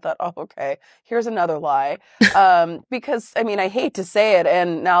because I thought, oh, okay, here's another lie. Because I mean, I hate to say it,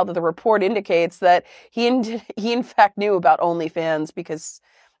 and now that the report indicates that he in fact knew about OnlyFans because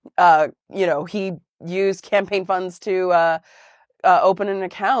he used campaign funds to open an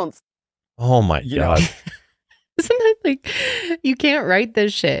account. Oh my God. Isn't that like, you can't write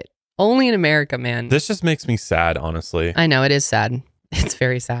this shit. Only in America, man. This just makes me sad, honestly. I know, it is sad. It's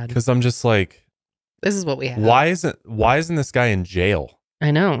very sad. Because I'm just like, This is what we have. why isn't this guy in jail?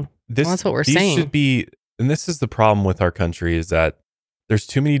 I know. This, Well, that's what we're these saying. should be, and this is the problem with our country, is that there's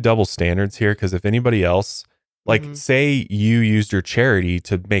too many double standards here. Because if anybody else, like say you used your charity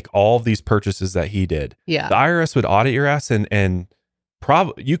to make all of these purchases that he did, Yeah. the IRS would audit your ass and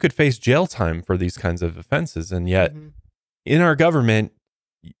probably you could face jail time for these kinds of offenses. And yet in our government,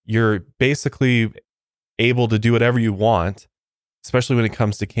 you're basically able to do whatever you want, especially when it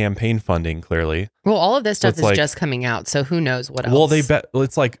comes to campaign funding, clearly. Well, all of this stuff it's is like- just coming out, so who knows what else. Well,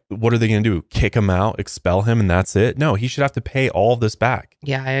 it's like, what are they going to do? Kick him out, expel him, and that's it? No, he should have to pay all of this back.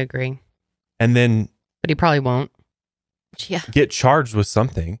 Yeah, I agree. And then But he probably won't. Yeah. get charged with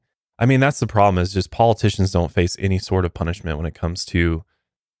something. I mean, that's the problem, is just politicians don't face any sort of punishment when it comes to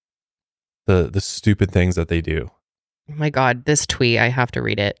the stupid things that they do. Oh my God, this tweet, I have to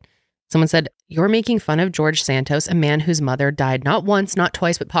read it. Someone said, "You're making fun of George Santos, a man whose mother died not once, not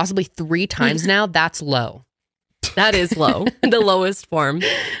twice, but possibly 3 times now. That's low." That is low. The lowest form.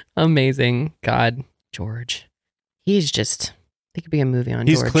 Amazing. God, George. He's just, they could be a movie on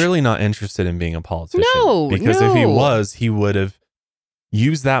He's George. clearly not interested in being a politician. No, because if he no. was, he would have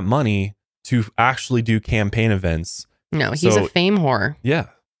used that money to actually do campaign events. No, he's So- a fame whore. Yeah.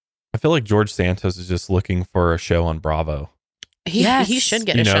 I feel like George Santos is just looking for a show on Bravo. He should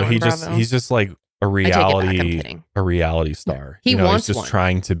get a show on Bravo. He's just like a I take it back, I'm reality kidding. star. He wants he's just one.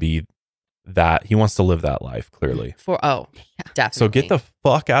 trying to be that. He wants to live that life, clearly. Definitely. So get the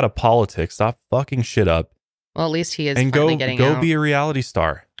fuck out of politics. Stop fucking shit up. Well, at least he is And finally go getting out. be a reality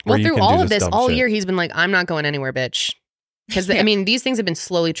star. Well, where you through can do all of this, dumb all shit. year, he's been like, I'm not going anywhere, bitch. Because, I mean, these things have been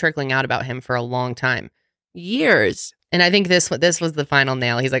slowly trickling out about him for a long time. Years. And I think this was the final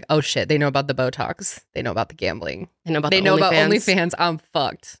nail. He's like, oh shit, they know about the Botox. They know about the gambling. They know about They know about OnlyFans. I'm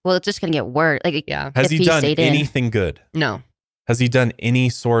fucked. Well, it's just gonna get worse. Like, Yeah. Has if he he done stayed in. anything good? No. Has he done any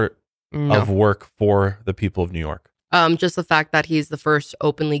sort No. of work for the people of New York? Just the fact that he's the first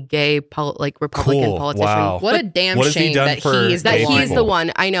openly gay Republican Cool. politician. Wow. What a damn what has he shame done that for he is That the gay one. he's the people?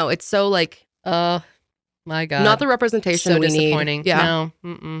 one. I know. It's so like Oh my God. not the representation so we disappointing. need. Yeah. No.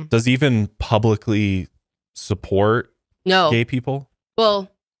 Mm-mm. Does he even publicly support No. gay people? Well,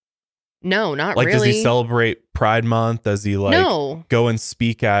 No, not Like, really. does he celebrate Pride Month? Does he like No. go and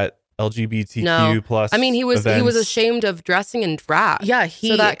speak at LGBTQ No. plus? I mean, he was events? ashamed of dressing in drag. Yeah,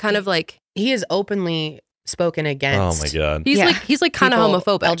 so that kind of like he is openly spoken Oh against. my god. he's like kind of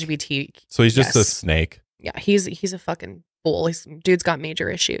people, homophobic. LGBT. So he's just a Yes. snake. Yeah, he's a fucking fool. Dude's got major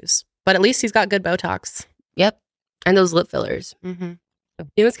issues, but at least he's got good Botox. Yep. And those lip fillers. Mm-hmm. You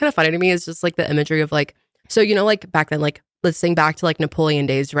know what's kind of funny to me is just like the imagery of like, so you know, like back then, like let's think back to like Napoleon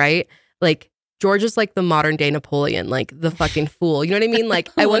days, right? Like George is like the modern day Napoleon, like the fucking fool. You know what I mean? Like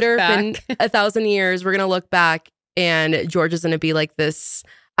I Look wonder if back. in 1,000 years we're gonna look back and George is gonna be like this.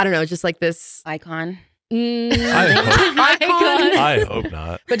 I don't know, just like this Icon. I hope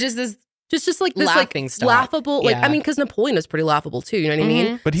not. But just this just like this laughing like stock. laughable. Like Yeah. I mean, because Napoleon is pretty laughable too. You know what I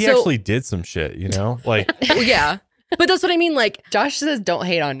mean? But he So- actually did some shit, you know? Like, Well, yeah, but that's what I mean. Like Josh says, don't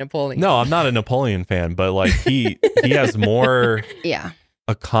hate on Napoleon. no, I'm not a Napoleon fan, but like he has more Yeah.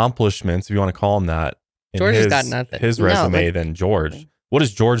 accomplishments, if you want to call him that, in George has his, got nothing. his No, resume like- than George. What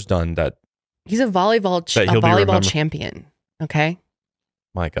has George done that, He's a volleyball That he'll be remembered- champion. Okay.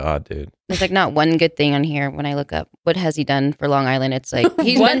 my God, dude. There's like not one good thing on here when I look up what has he done for Long Island. It's like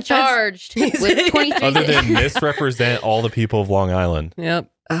he's What been charged with 23. Other than misrepresent all the people of Long Island.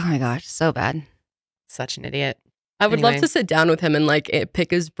 Yep. Oh my gosh, so bad. Such an idiot. I would Anyway. love to sit down with him and like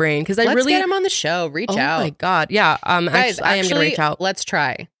pick his brain because I Let's really. get him on the show. Reach Oh out. my god, yeah. Guys, I am gonna reach out. Let's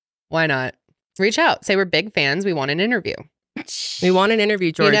try. Why not? Reach out. Say we're big fans. We want an interview. We want an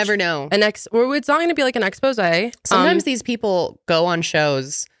interview, George. You never know. Well, it's not going to be like an expose. Sometimes these people go on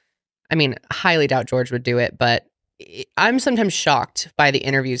shows. I mean, highly doubt George would do it, but I'm sometimes shocked by the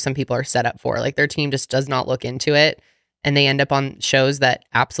interviews some people are set up for. Like their team just does not look into it and they end up on shows that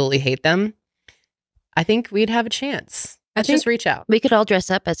absolutely hate them. I think we'd have a chance. Let's just reach out. We could all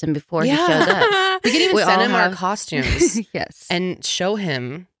dress up as him before he shows up. We could even We send all him our have- costumes Yes. and show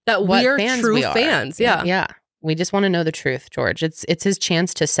him that what we are fans true we are. fans. Yeah. Yeah. We just want to know the truth, George. It's his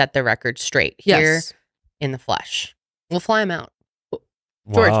chance to set the record straight here Yes. in the flesh. We'll fly him out.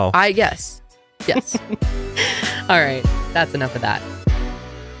 George, Wow. yes. Yes. All right. That's enough of that.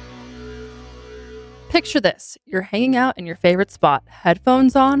 Picture this. You're hanging out in your favorite spot,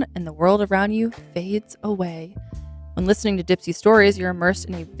 headphones on, and the world around you fades away. When listening to Dipsea stories, you're immersed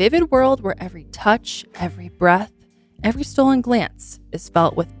in a vivid world where every touch, every breath, every stolen glance is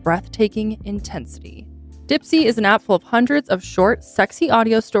felt with breathtaking intensity. Dipsea is an app full of hundreds of short, sexy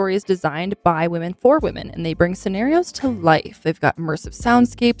audio stories designed by women for women, and they bring scenarios to life. They've got immersive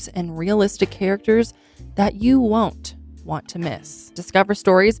soundscapes and realistic characters that you won't want to miss. Discover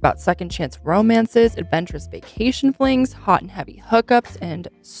stories about second chance romances, adventurous vacation flings, hot and heavy hookups, and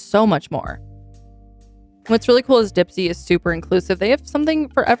so much more. What's really cool is Dipsea is super inclusive. They have something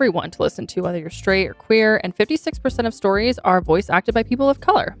for everyone to listen to, whether you're straight or queer, and 56% of stories are voice acted by people of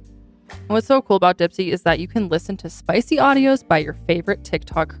color. And what's so cool about Dipsea is that you can listen to spicy audios by your favorite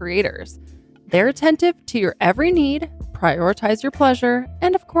TikTok creators. They're attentive to your every need, prioritize your pleasure,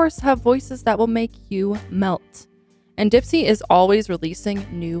 and of course have voices that will make you melt. And Dipsea is always releasing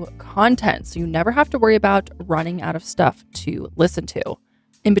new content, so you never have to worry about running out of stuff to listen to.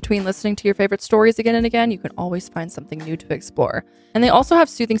 In between listening to your favorite stories again and again, you can always find something new to explore. And they also have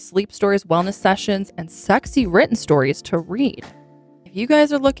soothing sleep stories, wellness sessions, and sexy written stories to read. If you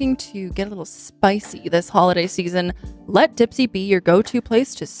guys are looking to get a little spicy this holiday season, let Dipsea be your go-to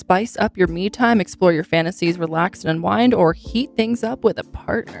place to spice up your me time, explore your fantasies, relax and unwind, or heat things up with a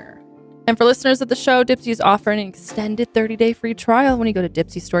partner. And for listeners of the show, Dipsea is offering an extended 30-day free trial when you go to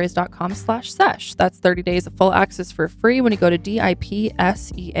dipseastories.com/sesh. That's 30 days of full access for free when you go to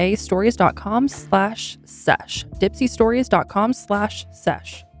DIPSEA stories.com/sesh.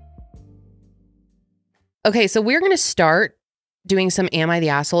 dipseastories.com/sesh. Okay, so we're going to start doing some Am I the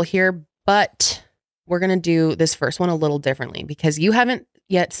Asshole here, but we're going to do this first one a little differently because you haven't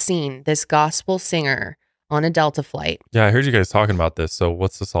yet seen this gospel singer on a Delta flight. Yeah, I heard you guys talking about this. So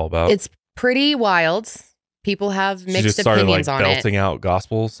what's this all about? It's pretty wild. People have She mixed just started opinions like on belting out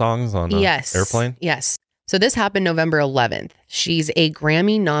gospel songs on an Yes. airplane. Yes. So this happened November 11th. She's a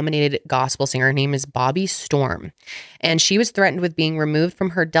Grammy-nominated gospel singer. Her name is Bobby Storm. And she was threatened with being removed from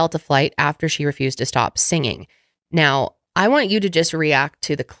her Delta flight after she refused to stop singing. Now, I want you to just react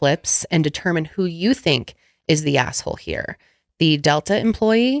to the clips and determine who you think is the asshole here. The Delta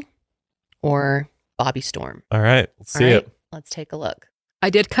employee or Bobby Storm? All right, let's see All right, it. let's take a look. I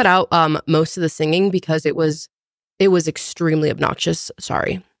did cut out most of the singing because it was extremely obnoxious.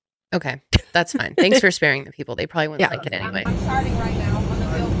 Sorry. Okay, that's fine. Thanks for sparing the people. They probably wouldn't Yeah. like it anyway. I'm starting right now on the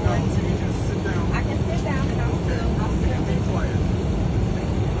billboard. I can sit down and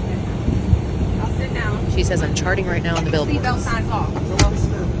I'll sit down. She's says, I'm charting right now on the billboard. Seatbelt signs off. The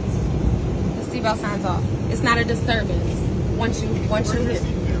seatbelt signs off. It's not a disturbance. Once you hit.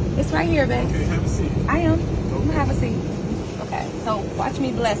 It's right here, babe. Okay, have a seat. I am. I'm gonna have a seat. Okay, so watch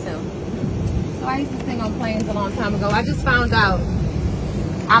me bless him. So I used to sing on planes a long time ago. I just found out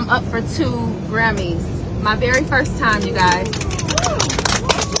I'm up for 2 Grammys. My very first time, you guys.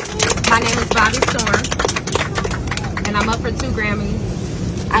 My name is Bobby Storm, and I'm up for 2 Grammys.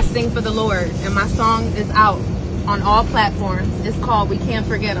 I sing for the Lord, and my song is out on all platforms. It's called We Can't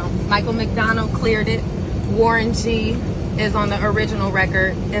Forget Him. Michael McDonald cleared it. Warren G is on the original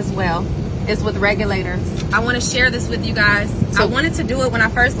record as well. It's with Regulators. I want to share this with you guys. I wanted to do it when I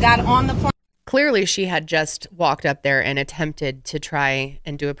first got on the plane. Clearly, she had just walked up there and attempted to try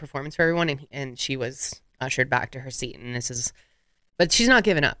and do a performance for everyone, and she was ushered back to her seat. And but she's not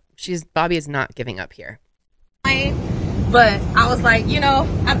giving up. Bobby is not giving up here. But I was like, I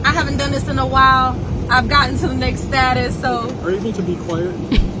haven't done this in a while. I've gotten to the next status, so. Are you able to be quiet?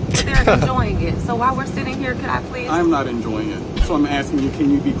 They're enjoying it. So while we're sitting here, could I please? I'm not enjoying it. So I'm asking you, can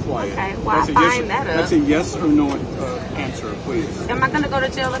you be quiet? Okay, well, That's a yes or no answer, please. Am I going to go to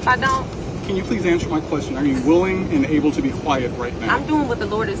jail if I don't? Can you please answer my question? Are you willing and able to be quiet right now? I'm doing what the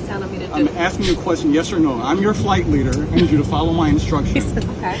Lord is telling me to do. I'm asking you a question, yes or no. I'm your flight leader. I need you to follow my instructions.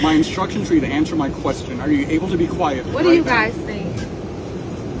 Okay. My instructions for you to answer my question. Are you able to be quiet What do you guys think?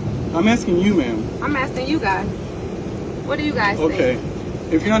 I'm asking you, ma'am. I'm asking you guys. What do you guys think? Okay.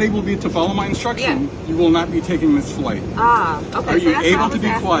 If you're not able to follow my instruction, you will not be taking this flight. Okay. Are you able to be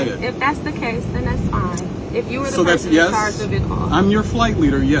quiet? If that's the case, then that's fine. If you were the So that's person yes. in charge of it all. I'm your flight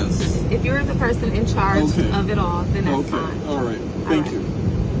leader, yes. If you're the person in charge Okay. of it all, then that's Okay. fine. All right. Thank you.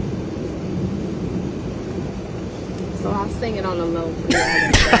 So I'll sing it on the low for you.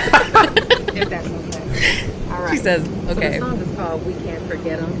 If that's okay. All right. She says, So okay. the song is called We Can't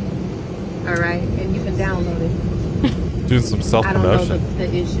Forget Him. All right. And you can download it. Doing some I don't know self-promotion.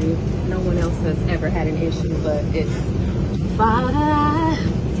 the issue. No one else has ever had an issue, but it's Father, I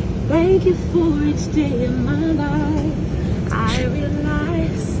thank you for each day in my life. I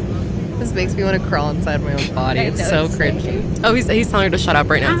realize. This makes me want to crawl inside my own body. It's so cringy. Oh, he's telling her to shut up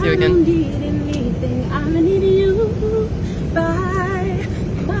right now. I See don't again. need anything. I need you by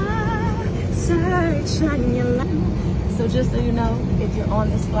my side, shining your light. So just so you know, if you're on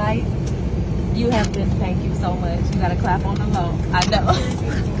this flight, you have been. Thank you so much. You got to clap on the low. I know.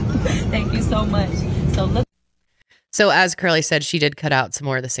 Thank you so much. So look. So as Karelly said, she did cut out some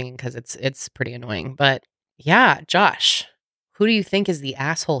more of the singing because it's pretty annoying. But yeah, Josh, who do you think is the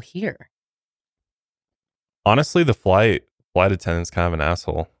asshole here? Honestly, the flight attendant's kind of an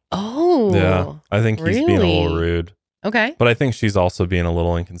asshole. Oh, Yeah, I think he's being a little really? rude. Okay. But I think she's also being a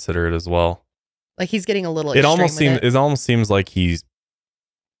little inconsiderate as well. Like he's getting a little. It almost extreme with seems. It almost seems like he's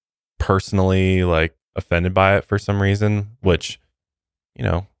personally like offended by it for some reason. Which, you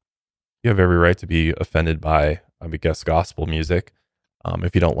have every right to be offended by, I would guess, gospel music,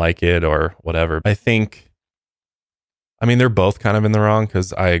 if you don't like it or whatever. I mean, they're both kind of in the wrong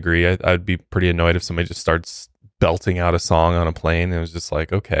because I agree. I'd be pretty annoyed if somebody just starts belting out a song on a plane and it was just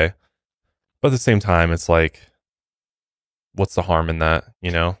like, okay. But at the same time, it's like, what's the harm in that,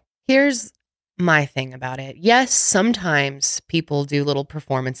 Here's my thing about it. Yes, sometimes people do little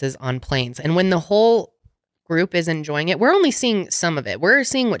performances on planes. And when the whole group is enjoying it, we're only seeing some of it. We're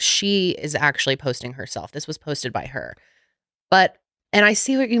seeing what she is actually posting herself. This was posted by her. And I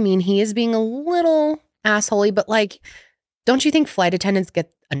see what you mean. He is being a little assholey, but like, don't you think flight attendants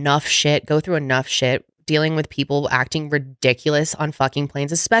get enough shit, go through enough shit dealing with people acting ridiculous on fucking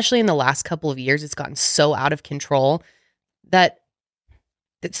planes, especially in the last couple of years? It's gotten so out of control that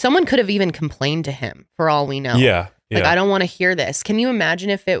someone could have even complained to him for all we know. Yeah. Like, I don't want to hear this. Can you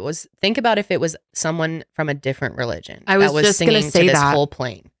imagine think about if it was someone from a different religion I was that was just gonna singing say to this that. whole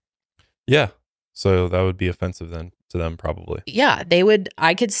plane? Yeah. So that would be offensive then to them probably. Yeah,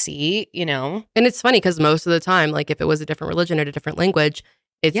 I could see, And it's funny because most of the time, like if it was a different religion or a different language,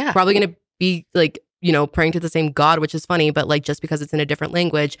 it's probably going to be like, praying to the same God, which is funny. But like, just because it's in a different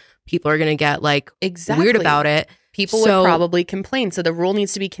language, people are going to get like weird about it. People would probably complain. So the rule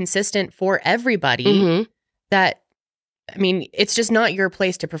needs to be consistent for everybody. Mhm. It's just not your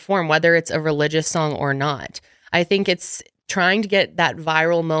place to perform, whether it's a religious song or not. I think it's trying to get that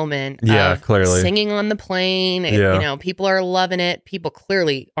viral moment of clearly singing on the plane. People are loving it. People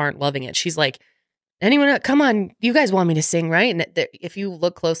clearly aren't loving it. She's like, anyone, come on, you guys want me to sing, right? And if you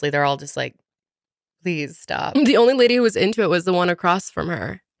look closely, they're all just like, please stop. The only lady who was into it was the one across from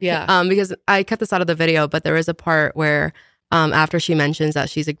her. Yeah. Because I cut this out of the video, but there is a part where after she mentions that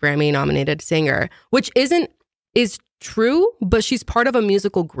she's a Grammy nominated singer, which is true, but she's part of a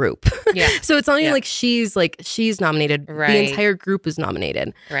musical group. Yeah. So it's not even like she's nominated. Right. The entire group is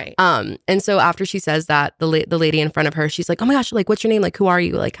nominated. Right. And so after she says that, the lady in front of her, she's like, oh my gosh, like, what's your name? Like, who are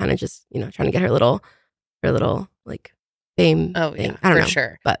you? Like, kind of just, trying to get her little like fame. Oh, thing. yeah, I don't for know.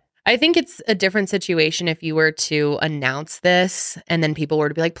 sure. But I think it's a different situation if you were to announce this and then people were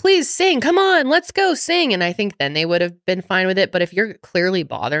to be like, please sing, come on, let's go sing. And I think then they would have been fine with it. But if you're clearly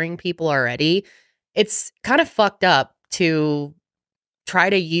bothering people already, it's kind of fucked up to try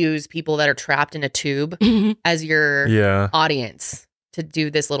to use people that are trapped in a tube as your audience to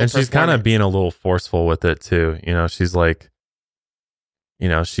do this little And she's kind of being a little forceful with it too. She's like,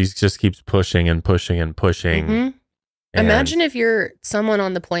 she just keeps pushing and pushing and pushing. Mm-hmm. And imagine if you're someone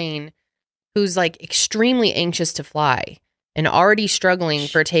on the plane who's like extremely anxious to fly and already struggling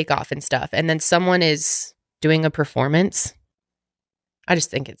for takeoff and stuff, and then someone is doing a performance. I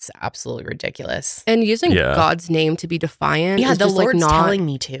just think it's absolutely ridiculous. And using God's name to be defiant. Yeah, is the just Lord's like not, telling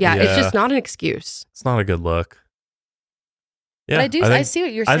me to. Yeah, it's just not an excuse. It's not a good look. Yeah, but I see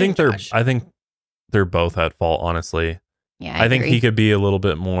what you're saying. I think they're both at fault, honestly. Yeah, I think he could be a little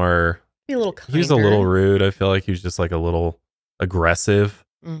bit more. Be a little kinder. He was a little rude. I feel like he was just like a little aggressive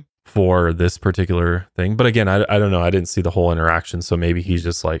for this particular thing. But again, I don't know. I didn't see the whole interaction. So maybe he's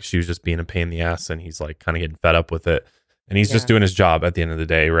just like, she was just being a pain in the ass and he's like kind of getting fed up with it. And he's just doing his job at the end of the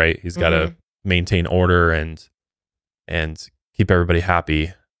day, right? He's got to maintain order and keep everybody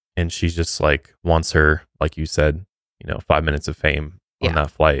happy. And she just like wants her, like you said, 5 minutes of fame on that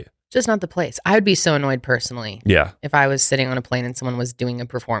flight. Just not the place. I would be so annoyed personally. Yeah. If I was sitting on a plane and someone was doing a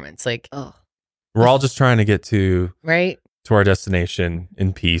performance, like, oh, we're all just trying to get to our destination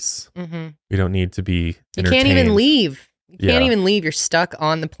in peace. Mm-hmm. We don't need to be You can't even leave. You can't even leave. You're stuck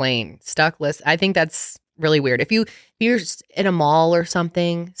on the plane, stuck. I think that's really weird. If you're in a mall or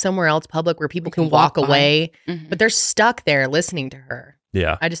something, somewhere else public where people can walk away, but they're stuck there listening to her.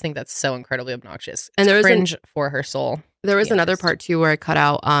 Yeah. I just think that's so incredibly obnoxious. And there was cringe for her soul. There was another part too where I cut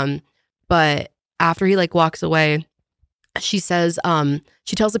out. But after he like walks away, she says,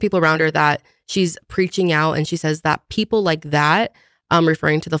 she tells the people around her that she's preaching out, and she says that people like that,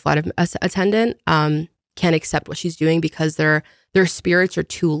 referring to the flight attendant, can't accept what she's doing because their spirits are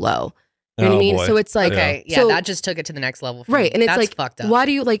too low. You know what I mean? Boy. So it's like, so that just took it to the next level. For right. me. And it's that's like, fucked up. why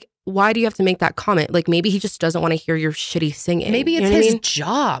do you have to make that comment? Like maybe he just doesn't want to hear your shitty singing. Maybe it's his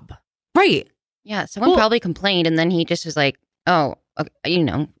job. Right. Yeah. Someone probably complained, and then he just was like, oh, okay,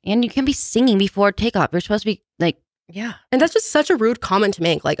 and you can't be singing before takeoff. You're supposed to be like, yeah. And that's just such a rude comment to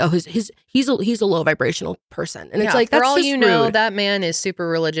make. Like, oh, he's a low vibrational person. And it's like, for that's all just you know, rude. that man is super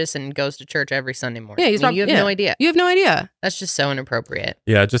religious and goes to church every Sunday morning. Yeah, you have no idea. You have no idea. That's just so inappropriate.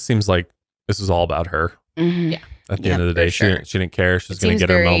 Yeah, it just seems like this is all about her. Yeah. At the end of the day, she didn't care. She's going to get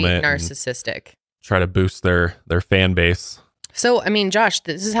her moment. Narcissistic. Try to boost their fan base. So, I mean, Josh,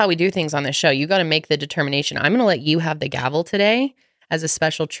 this is how we do things on this show. You got to make the determination. I'm going to let you have the gavel today as a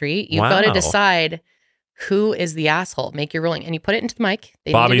special treat. You've got to decide who is the asshole. Make your ruling. And you put it into the mic.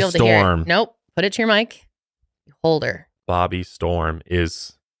 They Bobby need to be able to hear Storm. it. Nope. Put it to your mic. Hold her. Bobby Storm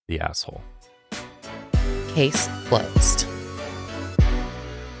is the asshole. Case closed.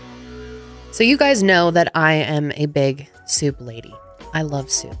 So you guys know that I am a big soup lady. I love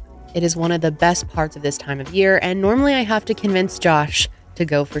soup. It is one of the best parts of this time of year, and normally I have to convince Josh to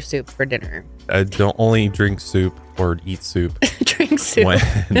go for soup for dinner. I don't only drink soup or eat soup. Drink soup.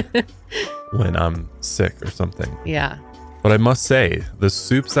 when I'm sick or something. Yeah. But I must say, the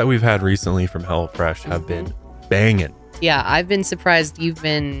soups that we've had recently from HelloFresh have been banging. Yeah, I've been surprised you've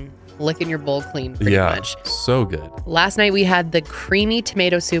been licking your bowl clean pretty much. So good. Last night we had the creamy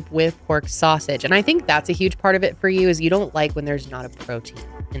tomato soup with pork sausage. And I think that's a huge part of it for you is you don't like when there's not a protein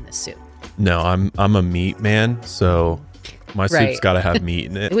in the soup. No, I'm a meat man, so my soup's got to have meat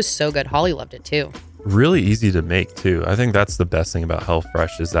in it. It was so good. Holly loved it too. Really easy to make too. I think that's the best thing about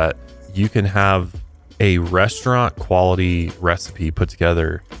HelloFresh is that you can have a restaurant quality recipe put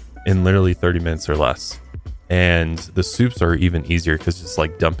together in literally 30 minutes or less. And the soups are even easier because it's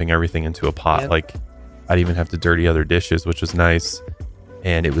like dumping everything into a pot. Yep. Like I didn't even have to dirty other dishes, which was nice.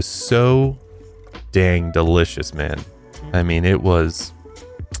 And it was so dang delicious, man. I mean, it was,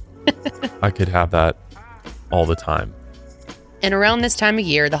 I could have that all the time. And around this time of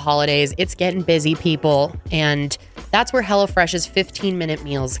year, the holidays, it's getting busy, people. And that's where HelloFresh's 15-minute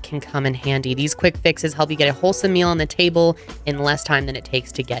meals can come in handy. These quick fixes help you get a wholesome meal on the table in less time than it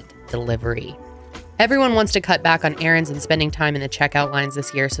takes to get delivery. Everyone wants to cut back on errands and spending time in the checkout lines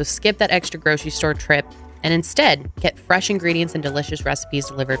this year, so skip that extra grocery store trip and instead get fresh ingredients and delicious recipes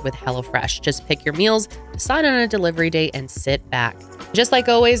delivered with HelloFresh. Just pick your meals, decide on a delivery date, and sit back. Just like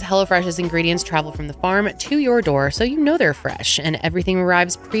always, HelloFresh's ingredients travel from the farm to your door so you know they're fresh, and everything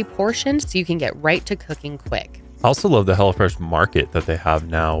arrives pre-portioned so you can get right to cooking quick. I also love the HelloFresh market that they have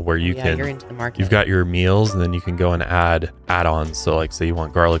now where you're into the market. You've got your meals and then you can go and add add-ons. So like say you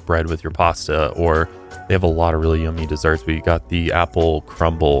want garlic bread with your pasta, or they have a lot of really yummy desserts, but you got the apple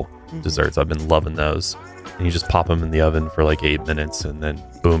crumble desserts. I've been loving those. And you just pop them in the oven for like 8 minutes and then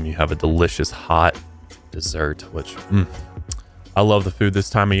boom, you have a delicious hot dessert, which I love the food this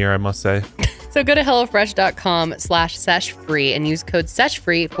time of year, I must say. So go to HelloFresh.com/SeshFree and use code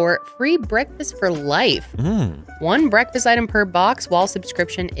SeshFree for free breakfast for life. One breakfast item per box while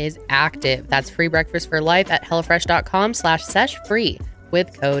subscription is active. That's free breakfast for life at HelloFresh.com/SeshFree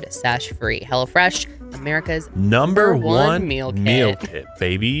with code SeshFree. HelloFresh, America's number one meal kit,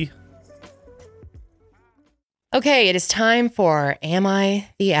 baby. Okay, it is time for Am I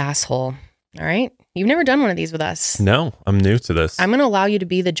the Asshole? All right. You've never done one of these with us. No, I'm new to this. I'm going to allow you to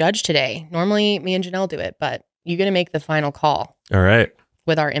be the judge today. Normally, me and Janelle do it, but you're going to make the final call. All right.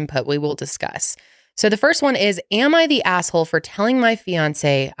 With our input, we will discuss. So the first one is, am I the asshole for telling my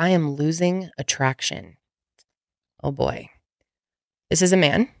fiance I am losing attraction? Oh boy. This is a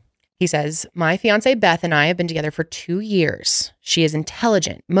man. He says, my fiance Beth and I have been together for 2 years. She is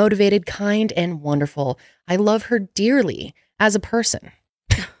intelligent, motivated, kind, and wonderful. I love her dearly as a person.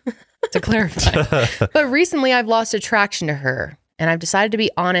 To clarify. But recently I've lost attraction to her and I've decided to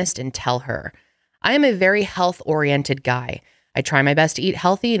be honest and tell her. I am a very health-oriented guy. I try my best to eat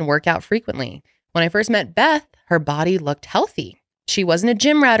healthy and work out frequently. When I first met Beth, her body looked healthy. She wasn't a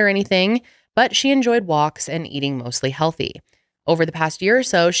gym rat or anything, but she enjoyed walks and eating mostly healthy. Over the past year or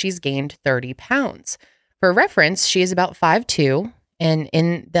so, she's gained 30 pounds. For reference, she is about 5'2" and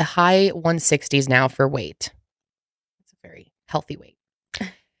in the high 160s now for weight. It's a very healthy weight.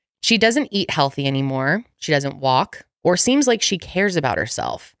 She doesn't eat healthy anymore. She doesn't walk or seems like she cares about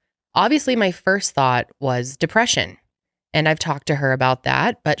herself. Obviously, my first thought was depression. And I've talked to her about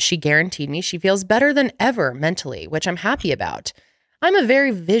that, but she guaranteed me she feels better than ever mentally, which I'm happy about. I'm a very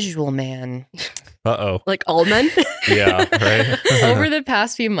visual man. Uh-oh. Like all men? Yeah, right. Over the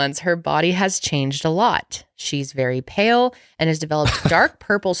past few months, her body has changed a lot. She's very pale and has developed dark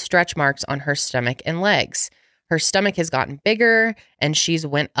purple stretch marks on her stomach and legs. Her stomach has gotten bigger and she's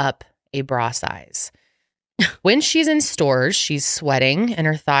went up a bra size. When she's in stores, she's sweating and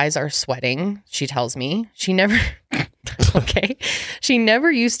her thighs are sweating, she tells me. She never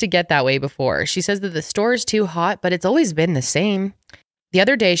used to get that way before. She says that the store is too hot, but it's always been the same. The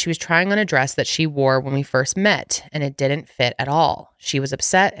other day, she was trying on a dress that she wore when we first met, and it didn't fit at all. She was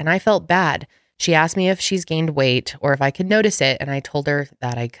upset, and I felt bad. She asked me if she's gained weight or if I could notice it, and I told her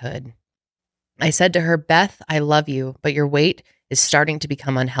that I could. I said to her, Beth, I love you, but your weight is starting to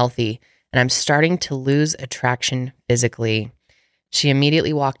become unhealthy, and I'm starting to lose attraction physically. She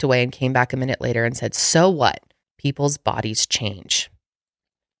immediately walked away and came back a minute later and said, so what? People's bodies change.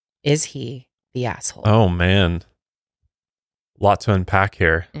 Is he the asshole? Oh, man. A lot to unpack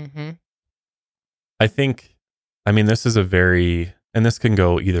here. Mm-hmm. I mean, this is and this can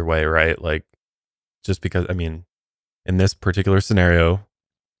go either way, right? Like, just because, I mean, in this particular scenario,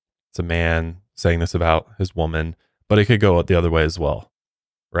 it's a man saying this about his woman, but it could go the other way as well,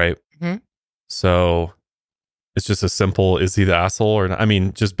 right? Mm-hmm. So it's just a simple, is he the asshole or not? I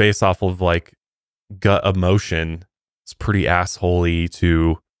mean, just based off of like gut emotion, it's pretty assholey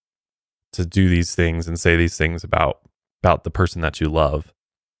to do these things and say these things about the person that you love.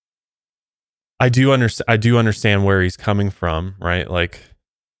 I do understand where he's coming from, right? Like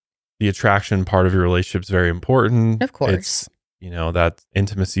the attraction part of your relationship is very important. Of course. It's, that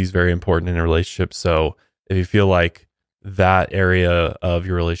intimacy is very important in a relationship. So if you feel like that area of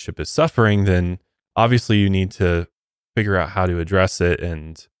your relationship is suffering, then obviously you need to figure out how to address it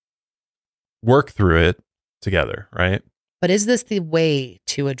and work through it together, right? But is this the way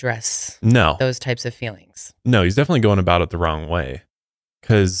to address those types of feelings? No, he's definitely going about it the wrong way.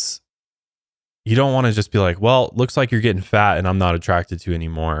 Because you don't want to just be like, well, looks like you're getting fat and I'm not attracted to you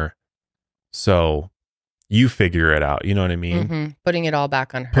anymore. So you figure it out. You know what I mean? Mm-hmm. Putting it all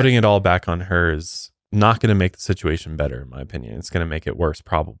back on her. Putting it all back on her is not going to make the situation better, in my opinion. It's going to make it worse,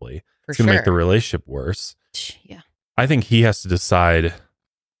 probably. It's going to make the relationship worse. Yeah. I think he has to decide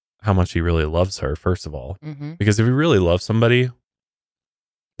how much he really loves her, first of all. Mm-hmm. Because if you really love somebody,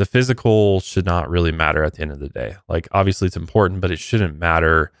 the physical should not really matter at the end of the day. Like, obviously it's important, but it shouldn't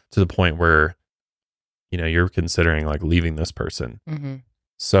matter to the point where, you're considering like leaving this person. Mm-hmm.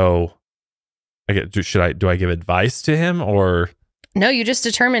 So do I give advice to him, or No, you just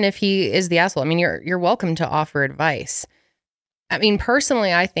determine if he is the asshole. I mean, you're welcome to offer advice. I mean,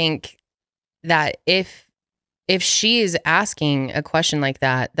 personally, I think that if she is asking a question like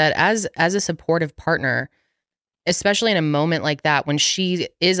that as a supportive partner, especially in a moment like that when she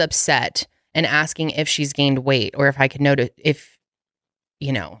is upset and asking if she's gained weight or if I could notice if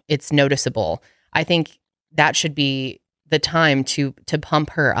it's noticeable, I think that should be the time to pump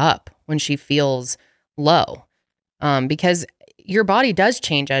her up when she feels low, because your body does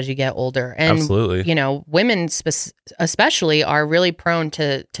change as you get older, and Absolutely. Women especially are really prone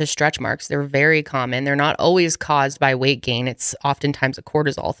to stretch marks. They're very common. They're not always caused by weight gain. It's oftentimes a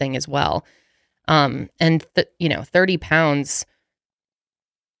cortisol thing as well. And 30 pounds,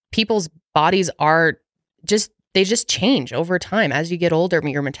 people's bodies are they just change over time as you get older.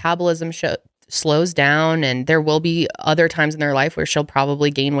 Your metabolism slows down, and there will be other times in their life where she'll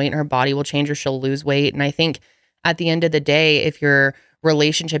probably gain weight and her body will change, or she'll lose weight. And I think at the end of the day, if your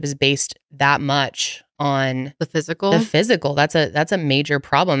relationship is based that much on The physical. that's a major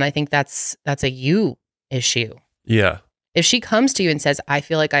problem. I think that's a you issue. Yeah. If she comes to you and says, I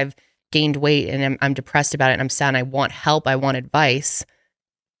feel like I've gained weight and I'm depressed about it and I'm sad and I want help, I want advice,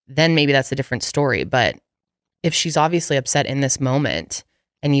 then maybe that's a different story. But if she's obviously upset in this moment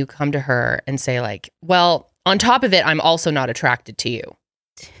and you come to her and say like, well, on top of it, I'm also not attracted to you.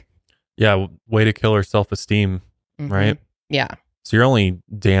 Yeah. Way to kill her self-esteem, right? Yeah. So you're only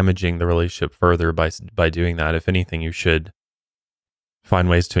damaging the relationship further by doing that. If anything, you should find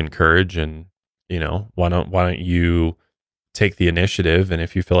ways to encourage, and why don't you take the initiative? And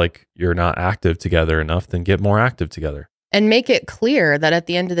if you feel like you're not active together enough, then get more active together. And make it clear that at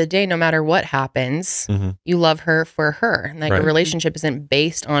the end of the day, no matter what happens, you love her for her, and that your relationship isn't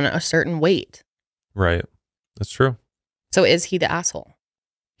based on a certain weight. Right. That's true. So is he the asshole?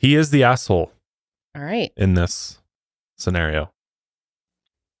 He is the asshole. All right. In this scenario.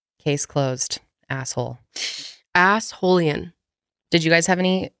 Case closed. Asshole. Assholeian. Did you guys have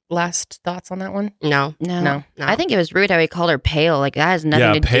any last thoughts on that one? No. I think it was rude how he called her pale. Like, that has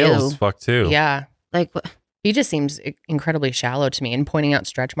nothing to do. Yeah, pale as fuck too. Yeah. Like, he just seems incredibly shallow to me, and pointing out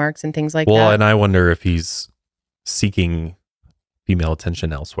stretch marks and things like that. Well, and I wonder if he's seeking female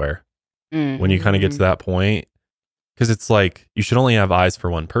attention elsewhere. When you kind of get to that point, because it's like you should only have eyes for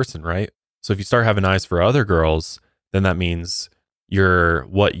one person, right? So if you start having eyes for other girls, then that means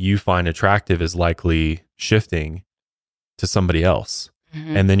what you find attractive is likely shifting to somebody else.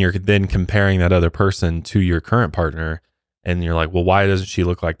 And then you're comparing that other person to your current partner, and you're like, well, why doesn't she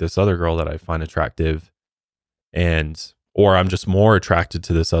look like this other girl that I find attractive? Or I'm just more attracted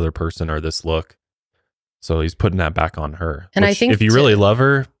to this other person or this look. So he's putting that back on her. And I think if you really love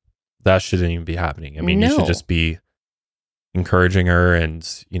her, that shouldn't even be happening. I mean, you should just be encouraging her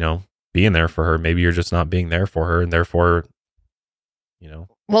and, being there for her. Maybe you're just not being there for her, and therefore,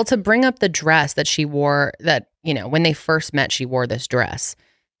 Well, to bring up the dress that she wore, that, when they first met, she wore this dress.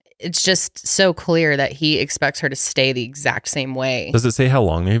 It's just so clear that he expects her to stay the exact same way. Does it say how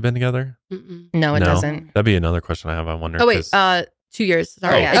long they've been together? No, it doesn't. That'd be another question I have. I wonder. Oh, wait. 2 years.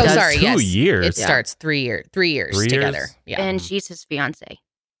 Sorry. Oh, sorry. 2 yes. years. It starts 3 years. 3 years 3 together. years? Yeah. and she's his fiance.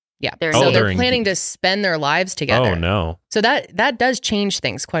 Yeah. They're So engaged. they're planning to spend their lives together. Oh, no. So that does change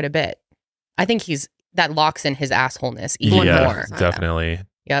things quite a bit. I think that locks in his assholeness even more. Definitely.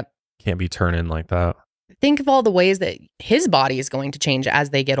 Yep. Can't be turning like that. Think of all the ways that his body is going to change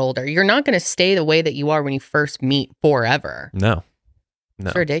as they get older. You're not going to stay the way that you are when you first meet forever. No.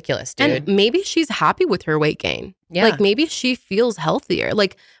 It's ridiculous, dude. And maybe she's happy with her weight gain. Yeah. Like maybe she feels healthier.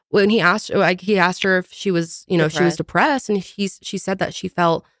 Like when he asked her if she was, if she was depressed, and she said that she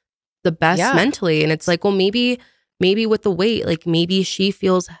felt the best mentally. And it's like, well, maybe with the weight, like maybe she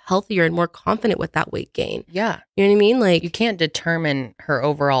feels healthier and more confident with that weight gain. Yeah. You know what I mean? Like You can't determine her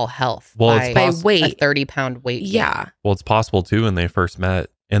overall health Well, by weight. a 30-pound weight gain. Yeah. Well, it's possible too when they first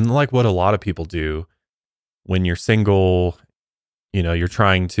met. And like what a lot of people do when you're single, you're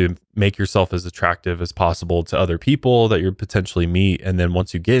trying to make yourself as attractive as possible to other people that you potentially meet. And then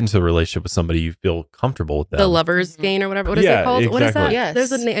once you get into a relationship with somebody, you feel comfortable with them. The lover's gain or whatever. What is it called? What is that? Yes.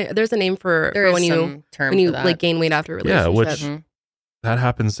 There's a name for when you like gain weight after a relationship. Yeah, which that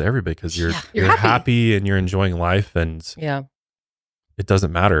happens to everybody because you're happy. happy and you're enjoying life, and it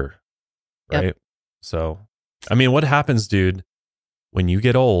doesn't matter, right? Yep. So, I mean, what happens, dude, when you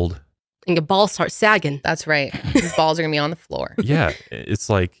get old? And your balls start sagging. That's right. His balls are going to be on the floor. Yeah, it's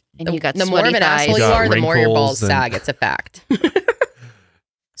like And you got the more of an thighs. asshole you are, the more your balls wrinkles sag. It's a fact.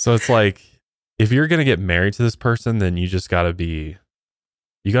 So it's like if you're gonna get married to this person, then you just gotta be.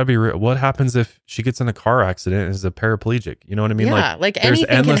 You gotta be real. What happens if she gets in a car accident and is a paraplegic? You know what I mean? Yeah, like there's anything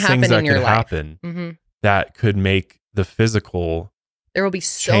can endless happen things that in your could life. happen that could make the physical There will be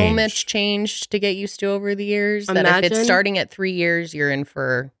so much change to get used to over the years that if it's starting at 3 years, you're in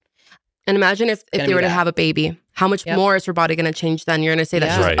for... And imagine if they were to have a baby, how much more is her body going to change then? You're going to say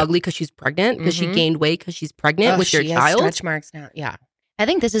that she's ugly because she's pregnant, because she gained weight because she's pregnant with your child? She has stretch marks now. Yeah. I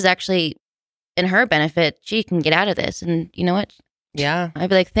think this is actually in her benefit. She can get out of this. And you know what? Yeah. I'd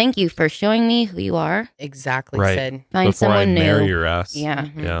be like, thank you for showing me who you are. Exactly, Sid. Find Before someone I new. marry your ass. Yeah.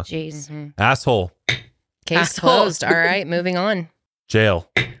 Yeah. Jeez. Asshole. Case closed. All right, moving on. Jail.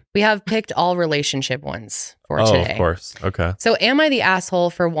 We have picked all relationship ones for Oh, today. of course. Okay. So am I the asshole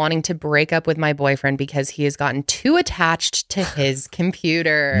for wanting to break up with my boyfriend because he has gotten too attached to his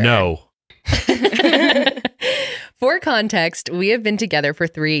computer? No. For context, we have been together for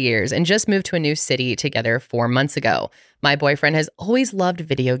 3 years and just moved to a new city together 4 months ago. My boyfriend has always loved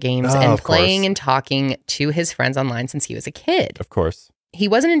video games and playing and talking to his friends online since he was a kid. Of course. He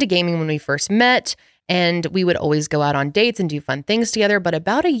wasn't into gaming when we first met, and we would always go out on dates and do fun things together. But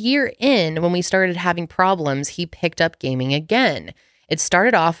about a year in, when we started having problems, he picked up gaming again. It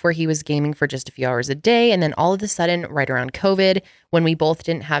started off where he was gaming for just a few hours a day. And then all of a sudden, right around COVID, when we both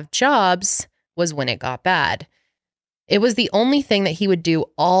didn't have jobs, was when it got bad. It was the only thing that he would do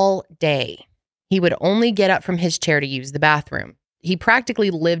all day. He would only get up from his chair to use the bathroom. He practically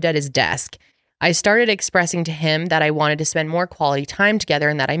lived at his desk. I started expressing to him that I wanted to spend more quality time together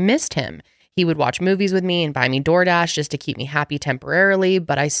and that I missed him. He would watch movies with me and buy me DoorDash just to keep me happy temporarily,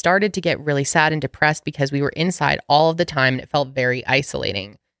 but I started to get really sad and depressed because we were inside all of the time and it felt very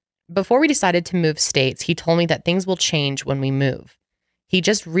isolating. Before we decided to move states, he told me that things will change when we move. He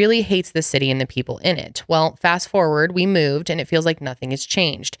just really hates the city and the people in it. Well, fast forward, we moved and it feels like nothing has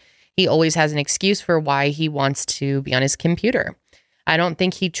changed. He always has an excuse for why he wants to be on his computer. I don't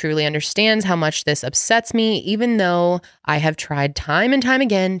think he truly understands how much this upsets me, even though I have tried time and time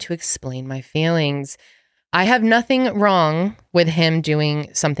again to explain my feelings. I have nothing wrong with him doing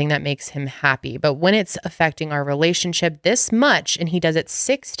something that makes him happy, but when it's affecting our relationship this much and he does it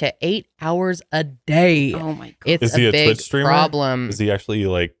 6 to 8 hours a day, oh my God. It's a big Twitch streamer? problem. Is he actually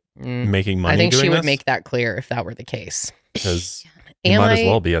like making money? I think doing she would this? make that clear if that were the case. Because he Am might as I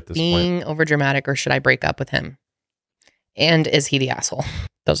well be at this being point. overdramatic, or should I break up with him? And is he the asshole?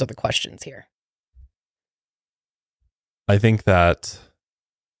 Those are the questions here. I think that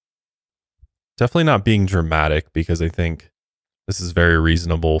definitely not being dramatic, because I think this is a very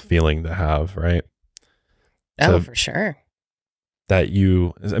reasonable feeling to have, right? Oh, So for sure. that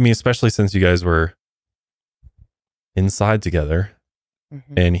you, I mean, especially since you guys were inside together Mhm.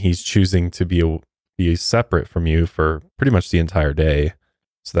 and he's choosing to be separate from you for pretty much the entire day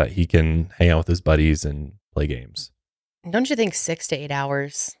so that he can hang out with his buddies and play games. Don't you think 6 to 8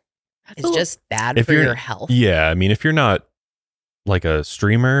 hours is a- just bad If for you're- your health? Yeah. I mean, if you're not like a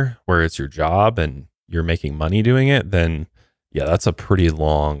streamer where it's your job and you're making money doing it, then yeah, that's a pretty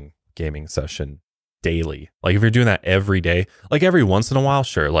long gaming session daily. Like if you're doing that every day, like every once in a while,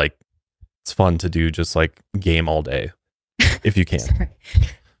 sure. Like it's fun to do just like game all day if you can.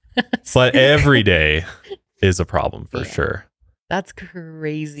 But every day is a problem for sure. That's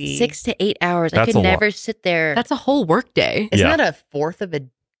crazy. 6 to 8 hours. I That's could a lot. never sit there. That's a whole work day. Isn't Yeah. that a fourth of a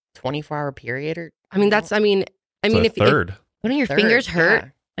 24-hour period? Or I mean, that's, I mean, It's a if third. Wouldn't your third, fingers hurt? yeah.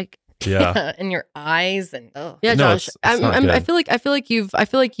 Like, Yeah. And your eyes and oh. Yeah, No, Josh. it's not I good. feel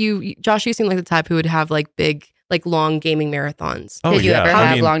like you, Josh. You seem like the type who would have like big, like long gaming marathons. Oh, Did you yeah. ever I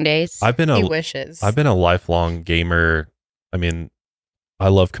have mean, long days? I've been he a wishes. I've been a lifelong gamer. I mean, I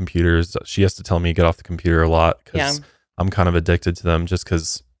love computers. She has to tell me to get off the computer a lot because Yeah. I'm kind of addicted to them just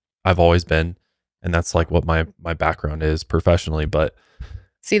because I've always been. And that's like what my background is professionally. But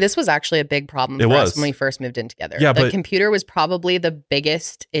See, this was actually a big problem It for us was. when we first moved in together. Yeah, the but- computer was probably the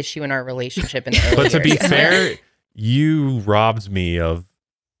biggest issue in our relationship in the early but to be years. fair, you robbed me of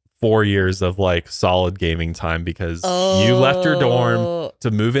 4 years of like solid gaming time because you left your dorm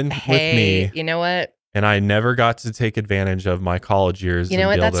to move in with me, You know what? and I never got to take advantage of my college years. You know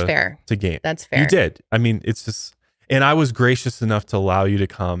and what? be able That's fair. to game. That's fair. You did. I mean, it's just, and I was gracious enough to allow you to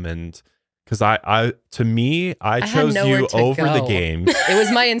come, and because I had chose nowhere you to over the go. games. It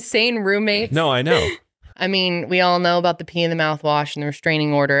was my insane roommate. No, I know. I mean, we all know about the pee in the mouthwash and the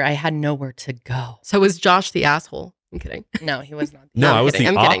restraining order. I had nowhere to go. So was Josh the asshole? I'm kidding. No, he was not. No, I'm I was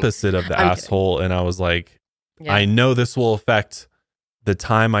kidding, the I'm kidding. opposite of the I'm kidding. asshole, and I was like, Yeah. I know this will affect the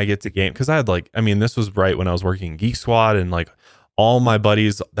time I get to game, because I had like, I mean, this was right when I was working in Geek Squad, and like all my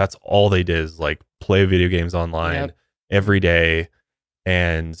buddies, that's all they did is like play video games online Yep. every day,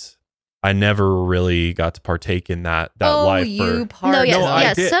 and I never really got to partake in that life. You No, yes, I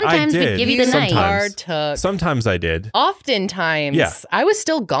yes. did. Sometimes I we did. give you the night. Sometimes I did. Oftentimes, Yeah. I was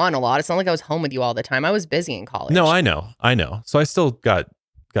still gone a lot. It's not like I was home with you all the time. I was busy in college. No, I know. So I still got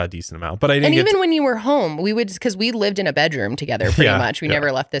a decent amount, but I didn't. And even when you were home, we would, because we lived in a bedroom together pretty much. We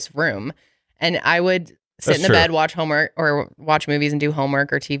never left this room, and I would sit in the bed, watch homework or watch movies and do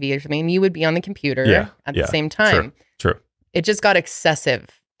homework or TV or something. And you would be on the computer at the same time. True. It just got excessive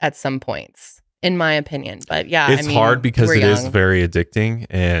at some points, in my opinion. But it's hard because it is very addicting,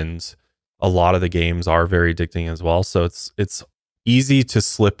 and a lot of the games are very addicting as well. So it's easy to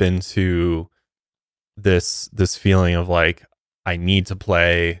slip into this feeling of like, I need to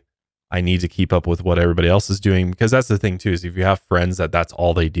play, I need to keep up with what everybody else is doing, because that's the thing too, is if you have friends that's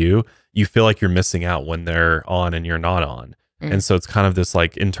all they do, you feel like you're missing out when they're on and you're not on. And so it's kind of this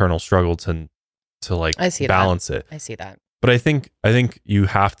like internal struggle to like balance it. I see that. But I think you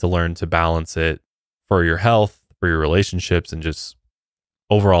have to learn to balance it for your health, for your relationships, and just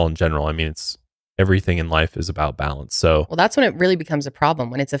overall in general. I mean, it's everything in life is about balance. So, well, that's when it really becomes a problem,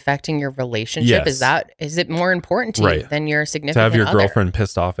 when it's affecting your relationship. Yes. Is it more important to you than your significant to have your other? girlfriend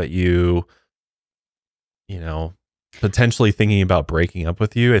pissed off at you, potentially thinking about breaking up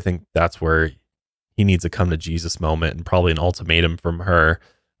with you? I think that's where he needs a come to Jesus moment, and probably an ultimatum from her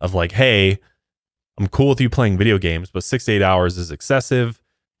of like, hey, I'm cool with you playing video games, but 6 to 8 hours is excessive.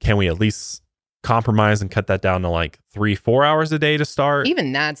 Can we at least compromise and cut that down to like 3-4 hours a day to start?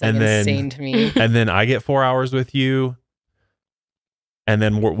 Even that's like insane to me. And then I get 4 hours with you, and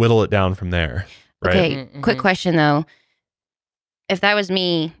then whittle it down from there. Right? Okay, quick question though. If that was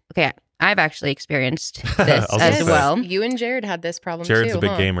me, okay, I've actually experienced this as well. You and Jared had this problem too. Jared's a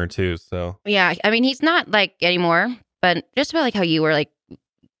big gamer too, so. Yeah, I mean, he's not like anymore, but just about like how you were like,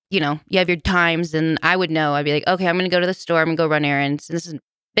 you have your times, and I would know. I'd be like, okay, I'm going to go to the store. I'm going to go run errands. And this is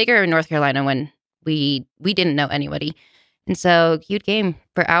bigger in North Carolina when we didn't know anybody. And so he would game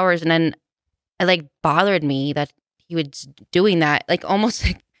for hours, and then it like bothered me that he was doing that. Like almost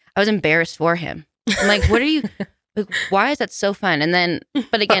like I was embarrassed for him. I'm like, what are you, like, why is that so fun? And then,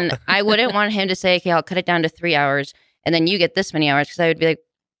 but again, I wouldn't want him to say, okay, I'll cut it down to 3 hours and then you get this many hours. Cause I would be like,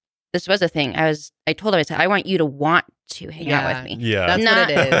 this was a thing. I told him, I said, I want you to want to hang out with me. Yeah. That's what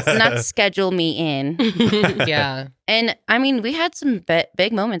it is. Not schedule me in. Yeah. And I mean, we had some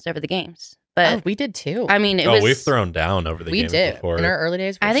big moments over the games, but we did too. I mean, we've thrown down over the games before. In our early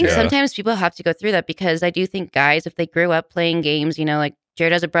days. I think sometimes people have to go through that, because I do think guys, if they grew up playing games, like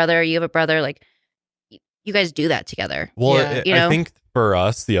Jared has a brother, you have a brother, like you guys do that together. Well, I think for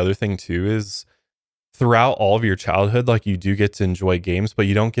us, the other thing too is throughout all of your childhood, like you do get to enjoy games, but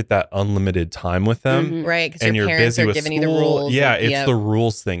you don't get that unlimited time with them. Right. Because your parents are giving you the rules. Yeah, it's the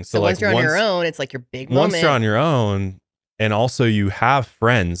rules thing. So like once you're on your own, it's like your big moment. Once you're on your own, and also you have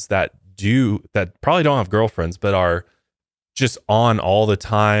friends that probably don't have girlfriends, but are just on all the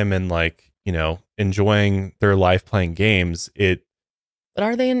time and like, enjoying their life playing games. But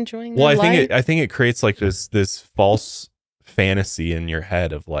are they enjoying their life? I think it creates like this false fantasy in your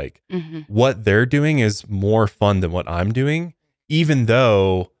head of like what they're doing is more fun than what I'm doing, even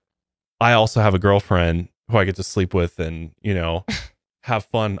though I also have a girlfriend who I get to sleep with and have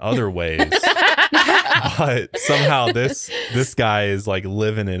fun other ways. But somehow this guy is like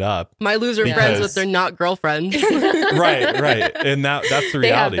living it up. My loser friends with their not girlfriends. right and that's the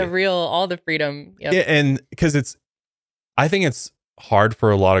reality. They have all the freedom. Yep. Yeah, and because I think it's hard for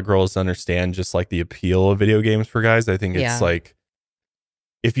a lot of girls to understand just like the appeal of video games for guys. I think it's like,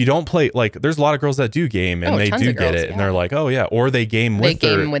 if you don't play, like there's a lot of girls that do game and they do get it and they're like, oh yeah, or they game with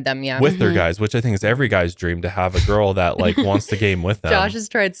them with their guys, which I think is every guy's dream, to have a girl that like wants to game with them. Josh has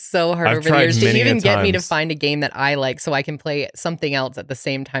tried so hard over the years to even get me to find a game that I like so I can play something else at the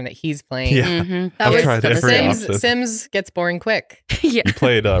same time that he's playing. Yeah, I've tried every option. Sims gets boring quick. You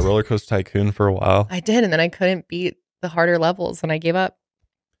played Roller Coaster Tycoon for a while. I did, and then I couldn't beat the harder levels and I gave up.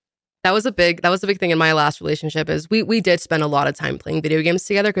 That was a big thing in my last relationship, is we did spend a lot of time playing video games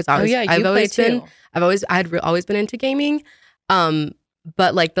together, because I've always been into gaming.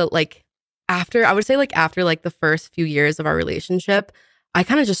 But after the first few years of our relationship, I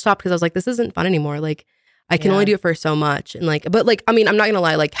kind of just stopped, because I was like, this isn't fun anymore. Like I can only do it for so much. And I mean, I'm not gonna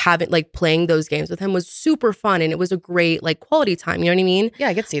lie, playing those games with him was super fun, and it was a great quality time. You know what I mean? Yeah,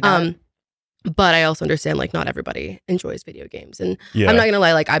 I could see that. But I also understand not everybody enjoys video games, and I'm not gonna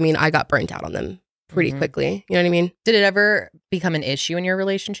lie, I got burnt out on them pretty quickly. You know what I mean? Did it ever become an issue in your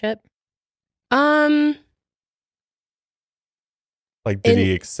relationship? Did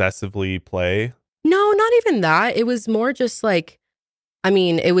he excessively play? No, not even that. It was more just I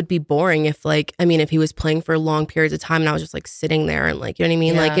mean, it would be boring if if he was playing for long periods of time and I was just like sitting there and like, you know what I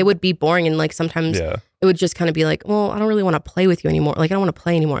mean? Yeah. Like it would be boring and like sometimes it would just kind of be like, well, I don't really want to play with you anymore. Like I don't want to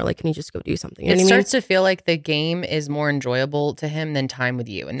play anymore. Like, can you just go do something? You know It what I mean? starts to feel like the game is more enjoyable to him than time with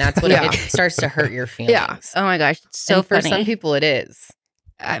you. And that's what it starts to hurt your feelings. Yeah. Oh my gosh, it's so And for funny. some people it is.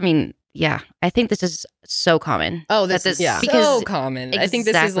 I mean, yeah, I think this is so common. Oh, this That is yeah. so because common. I think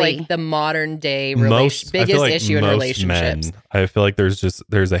this is exactly. like the modern day I feel biggest like issue in most relationships. men, I feel like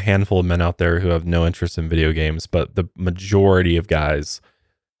there's a handful of men out there who have no interest in video games, but the majority of guys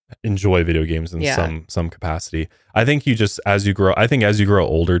enjoy video games in some capacity. I think as you grow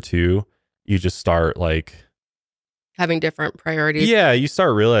older too, you just start like Having different priorities. yeah, you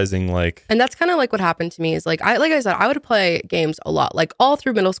start realizing like And that's kind of like what happened to me is like I said, I would play games a lot. Like all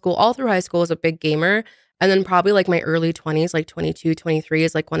through middle school, all through high school as a big gamer. And then probably like my early 20s, like 22, 23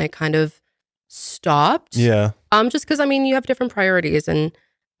 is like when I kind of stopped. yeah. Just because I mean you have different priorities and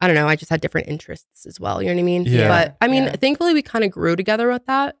I don't know, I just had different interests as well. You know what I mean? Yeah. But I mean, Yeah. thankfully we kind of grew together with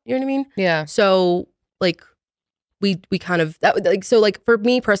that. You know what I mean? Yeah. So like we kind of that like so like for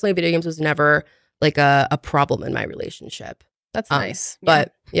me personally, video games was never like a problem in my relationship. That's nice.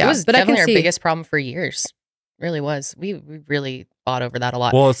 But yeah, It was but I definitely can our see biggest problem for years. It really was. We really fought over that a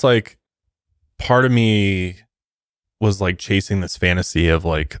lot. Well, it's like part of me was like chasing this fantasy of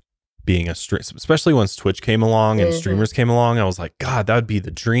like being a streamer, especially once Twitch came along and streamers came along. I was like, God, that would be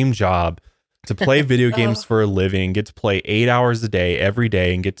the dream job to play video games for a living, get to play 8 hours a day every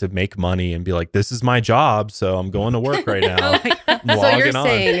day and get to make money and be like, this is my job. So I'm going to work right now. I'm So you're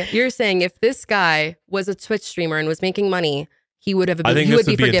logging on. you're saying if this guy was a Twitch streamer and was making money, he would have been, I think he this would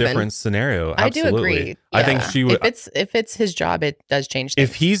be would be a forgiven. different scenario. I do Absolutely. agree. I think Yeah. she would. If it's his job, it does change things.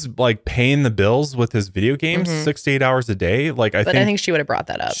 If he's like paying the bills with his video games 6 to 8 hours a day, like I but I think she would have brought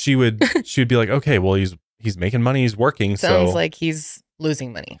that up. she would be like, okay, well he's making money, he's working. Sounds so like he's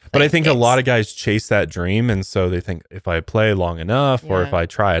losing money. but I playing think games. a lot of guys chase that dream, and so they think if I play long enough or if Yeah. I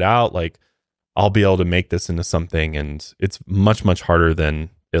try it out, like I'll be able to make this into something, and it's much harder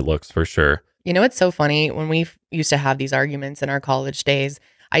than it looks for sure. You know, it's so funny when we used to have these arguments in our college days.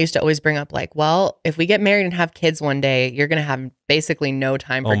 I used to always bring up like, well, if we get married and have kids one day, you're going to have basically no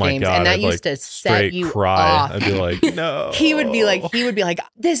time for Oh my games. God, And that I'd, used like, to set straight you cry. off. I'd be like, no. He would be like,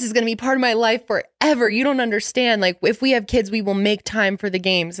 this is going to be part of my life forever. You don't understand. Like, if we have kids, we will make time for the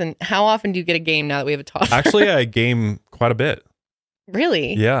games. And how often do you get a game now that we have a toddler? Actually, I game quite a bit.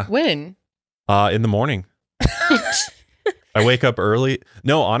 Really? Yeah. When? In the morning. I wake up early.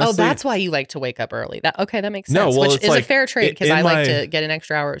 No, honestly. Oh, that's why you like to wake up early. That makes sense. No, well, which it's is a like, fair trade because in I like my- to get an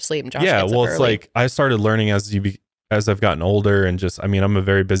extra hour of sleep. And Josh yeah, gets well, up it's early. like I started learning as I've gotten older, and just, I mean, I'm a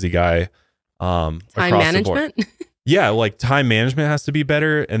very busy guy. Time across the board. management. Yeah, like time management has to be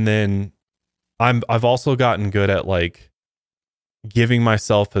better, and then I've also gotten good at like giving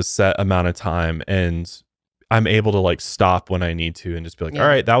myself a set amount of time, and I'm able to like stop when I need to and just be like, Yeah. all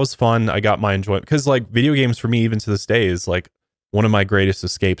right, that was fun. I got my enjoyment, because like video games for me, even to this day, is like one of my greatest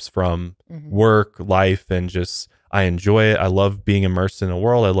escapes from work, life, and just I enjoy it. I love being immersed in a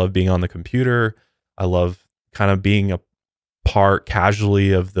world. I love being on the computer. I love kind of being a part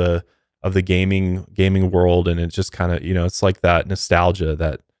casually of the gaming world, and it's just kind of, you know, it's like that nostalgia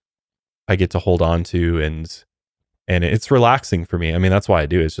that I get to hold on to, and it's relaxing for me. I mean, that's why I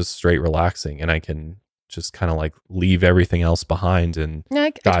do it. It's just straight relaxing, and I can just kind of like leave everything else behind and No, I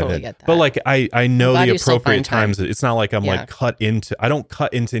dive totally in. get that. But like I know glad the you still appropriate find time. times. It's not like I'm Yeah. like I don't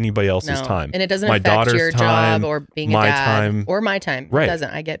cut into anybody else's No. time. And it doesn't My affect daughter's your time, job or being my a dad time. or my time. Right. It doesn't.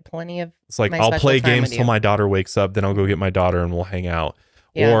 I get plenty of. It's like my I'll special play time games with till you. my daughter wakes up, then I'll go get my daughter and we'll hang out.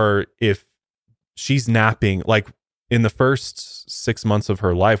 Yeah. Or if she's napping, like in the first 6 months of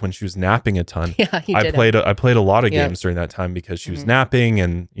her life when she was napping a ton, Yeah, you I did. played a lot of Yeah. games during that time because she was Mhm. napping,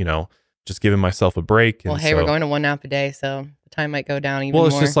 and you know, just giving myself a break. Well, and hey, so, we're going to one nap a day, so the time might go down even well,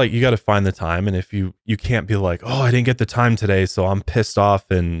 more. it's just like you got to find the time, and if you can't be like, oh, I didn't get the time today, so I'm pissed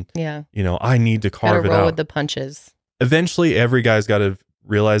off, and yeah, you know, I need to gotta carve it roll out. with the punches. Eventually, every guy's got to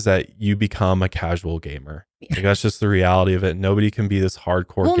realize that you become a casual gamer. Like, that's just the reality of it. Nobody can be this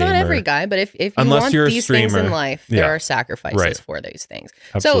hardcore Well, gamer. not every guy, but if you Unless want you're a these things in streamer. life, Yeah. there are sacrifices Right. for these things.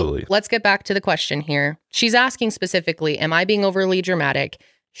 Absolutely. So let's get back to the question here. She's asking specifically, am I being overly dramatic?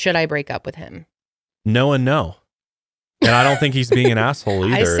 Should I break up with him? No and no. And I don't think he's being an asshole I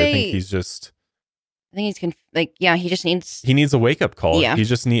either. I say- think he's just I think he's he just needs. he needs a wake up call. Yeah.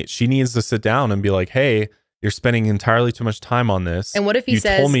 She needs to sit down and be like, hey, you're spending entirely too much time on this. And what if he you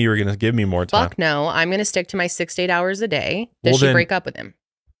says, told me you were going to give me more time? fuck no, I'm going to stick to my 6 to 8 hours a day. Does Well, she then- break up with him?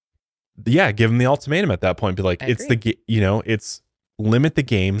 Yeah, give him the ultimatum at that point. Be like, I it's agree. it's limit the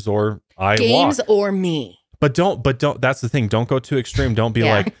games or I Games walk. or me? But don't, that's the thing. Don't go too extreme. Don't be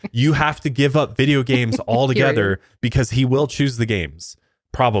like, you have to give up video games altogether because he will choose the games.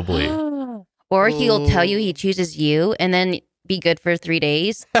 Probably. Or he'll tell you he chooses you and then be good for 3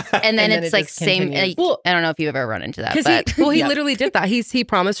 days. And then it's like same. I don't know if you've ever run into that. But He literally did that. He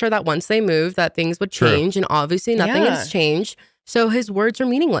promised her that once they moved that things would change. And obviously nothing has changed. So his words are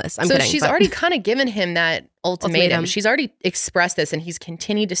meaningless. I'm kidding. She's already kind of given him that ultimatum. She's already expressed this, and he's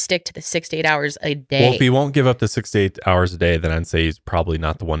continued to stick to the 6 to 8 hours a day. Well, if he won't give up the 6 to 8 hours a day, then I'd say he's probably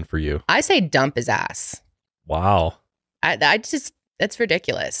not the one for you. I say dump his ass. Wow. I just, that's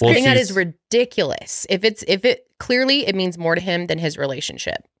ridiculous. Well, I think that is ridiculous. If it clearly, it means more to him than his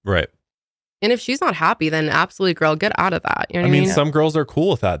relationship. Right. And if she's not happy, then absolutely, girl, get out of that. You know what I mean? Some girls are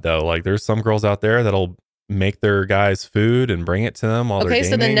cool with that, though. Like, there's some girls out there that'll make their guys food and bring it to them while they're gaming. Okay,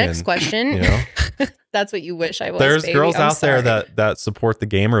 so the next question, that's what you wish I was. There's baby. girls out sorry. there that support the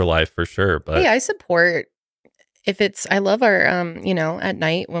gamer life for sure. But hey, I support. If it's, I love our, at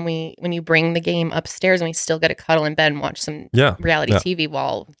night when you bring the game upstairs and we still get to cuddle in bed and watch some reality TV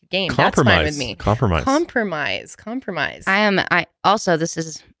while you game. That's fine with me. Compromise. I also, this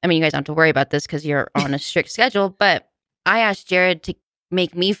is, you guys don't have to worry about this because you're on a strict schedule, but I asked Jared to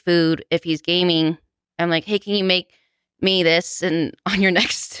make me food if he's gaming. I'm like, hey, can you make me this and on your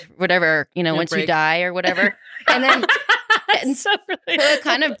next whatever, once you die or whatever. And then so it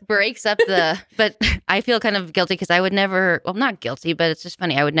kind of breaks up but I feel kind of guilty because I would never, well, not guilty, but it's just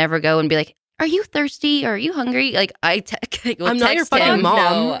funny. I would never go and be like, are you thirsty? Or are you hungry? Like I'm not your fucking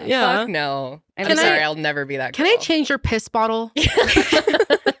mom. No, fuck no. I'm sorry. I'll never be that girl. Can I change your piss bottle?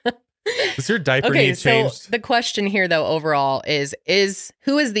 Is your diaper need changed? So the question here, though, overall is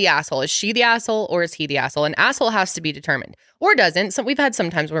who is the asshole? Is she the asshole or is he the asshole? An asshole has to be determined or doesn't. So we've had some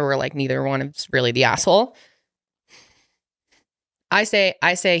times where we're like, neither one is really the asshole. I say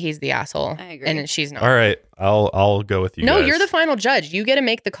he's the asshole. I agree. And she's not. All right. I'll go with you No, guys. you're the final judge. You get to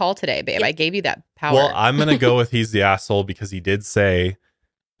make the call today, babe. I gave you that power. Well, I'm going to go with he's the asshole because he did say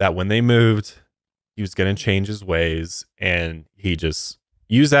that when they moved, he was going to change his ways, and he just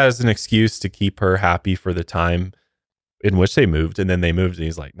used that as an excuse to keep her happy for the time in which they moved. And then they moved, and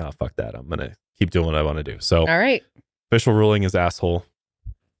he's like, no, fuck that. I'm going to keep doing what I want to do. So, all right. Official ruling is asshole.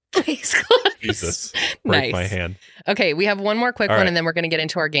 Nice. Jesus. Break my hand. Okay, we have one more quick one, and then we're going to get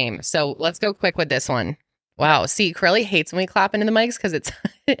into our game. So let's go quick with this one. Wow. See, Karelly hates when we clap into the mics because it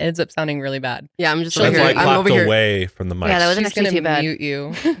ends up sounding really bad. Yeah, I'm just That's why I I'm over clapped here. away from the mic. Yeah, that wasn't She's actually too bad. Mute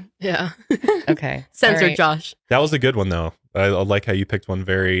you. Yeah. Okay. Censored, right. Josh. That was a good one, though. I like how you picked one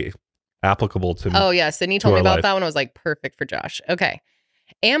very applicable to me. Oh, yeah. Sydney told me our about life. that one. I was like, perfect for Josh. Okay.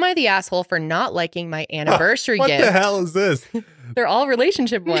 Am I the asshole for not liking my anniversary What gift? the hell is this? They're all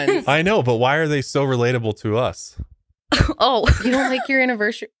relationship ones. I know, but why are they so relatable to us? Oh, You don't like your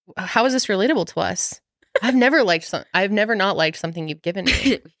anniversary? How is this relatable to us? I've never not liked something you've given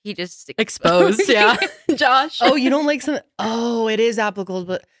me. he just Exposed. Yeah. Josh. Oh, you don't like something? Oh, it is applicable,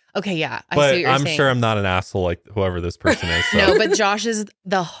 but okay, yeah. I see But what you're I'm saying. sure I'm not an asshole like whoever this person is. So. No, but Josh is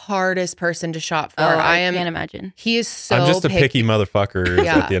the hardest person to shop for. I can't imagine. He is so I'm just a picky motherfucker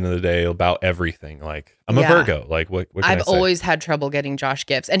Yeah. at the end of the day about everything. Like I'm a Yeah. Virgo. Like what can I I've say? always had trouble getting Josh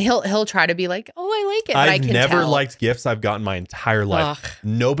gifts, and he'll try to be like, "Oh, I like it." But I I've can never tell. liked gifts I've gotten my entire life. Ugh.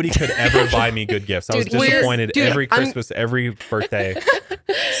 Nobody could ever buy me good gifts. I was Dude, we're- disappointed dude, every Christmas, every birthday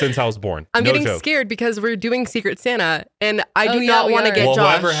since I was born. I'm no getting joke. scared because we're doing Secret Santa, and I Oh, do yeah, not we want to are. get Well,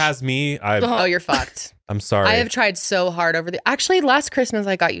 Josh. whoever has me, Oh, you're fucked. I'm sorry. I have tried so hard over the. Actually, last Christmas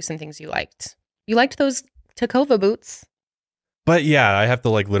I got you some things you liked. You liked those Tacova boots. But yeah, I have to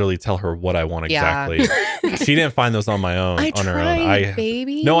like literally tell her what I want Yeah. exactly. She didn't find those on my own. I on her tried, own.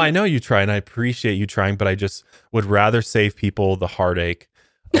 baby. No, I know you try, and I appreciate you trying, but I just would rather save people the heartache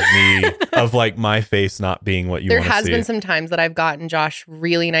of me of like my face not being what you There want to has see. been some times that I've gotten Josh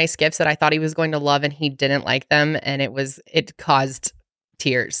really nice gifts that I thought he was going to love, and he didn't like them, and it caused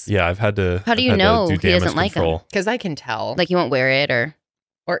tears. Yeah, I've had to. How do you I've had to know do he doesn't damage like 'em? control. Because I can tell. Like, you won't wear it or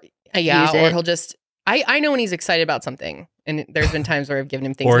Yeah, use or it. he'll just. I know when he's excited about something, and there's been times where I've given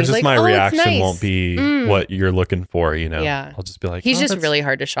him things, Or and he's just like, my "Oh, it's reaction nice." won't be what you're looking for, you know? Yeah. I'll just be like, He's "Oh, just that's- really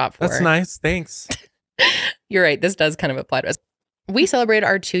hard to shop for. That's nice. Thanks. You're right. This does kind of apply to us. We celebrated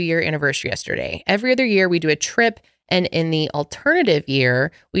our 2-year anniversary yesterday. Every other year we do a trip, and in the alternative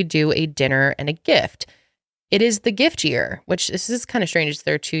year, we do a dinner and a gift. It is the gift year, which this is kind of strange. It's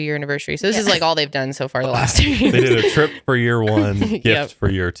their 2-year anniversary. So this is like all they've done so far the last 2 years. They did a trip for year one, gift Yep. for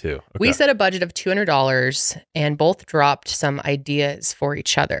year two. Okay. We set a budget of $200 and both dropped some ideas for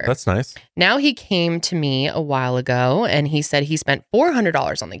each other. That's nice. Now he came to me a while ago and he said he spent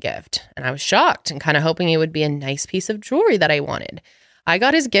 $400 on the gift. And I was shocked and kind of hoping it would be a nice piece of jewelry that I wanted. I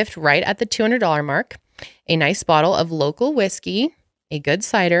got his gift right at the $200 mark. a nice bottle of local whiskey, a good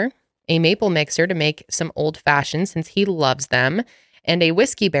cider, a maple mixer to make some old fashioned since he loves them, and a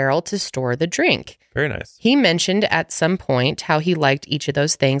whiskey barrel to store the drink. Very nice. He mentioned at some point how he liked each of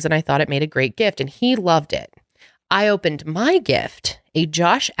those things, and I thought it made a great gift, and he loved it. I opened my gift, a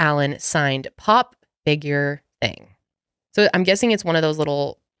Josh Allen signed pop figure thing. So I'm guessing it's one of those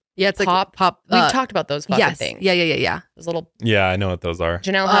little it's pop. Like pop. We've talked about those fucking Yes. things. Yeah. Those little. Yeah, I know what those are.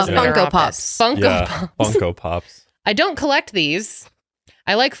 Janelle has them in her Funko office. Pops. Funko Pops. Funko Pops. I don't collect these.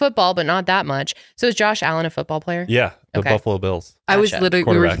 I like football, but not that much. So is Josh Allen a football player? Yeah, the Okay. Buffalo Bills. I was Gotcha. literally, we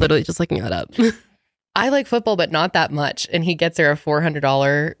were Quarterback. literally just looking that up. I like football, but not that much. And he gets her a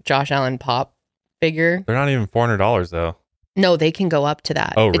 $400 Josh Allen pop figure. They're not even $400 though. No, they can go up to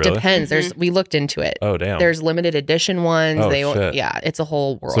that. Oh, It really? depends. We looked into it. Oh, damn. There's limited edition ones. Oh, shit. Yeah, it's a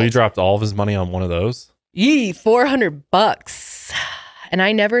whole world. So he dropped all of his money on one of those? Yee, $400. And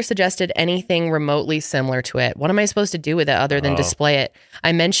I never suggested anything remotely similar to it. What am I supposed to do with it other than Oh. display it?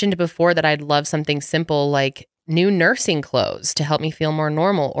 I mentioned before that I'd love something simple like new nursing clothes to help me feel more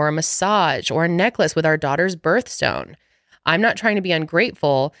normal, or a massage, or a necklace with our daughter's birthstone. I'm not trying to be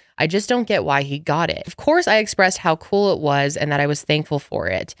ungrateful. I just don't get why he got it. Of course, I expressed how cool it was and that I was thankful for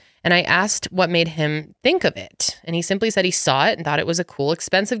it. And I asked what made him think of it. And he simply said he saw it and thought it was a cool,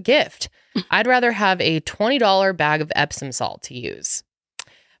 expensive gift. I'd rather have a $20 bag of Epsom salt to use.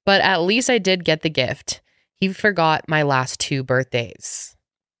 But at least I did get the gift. He forgot my last 2 birthdays.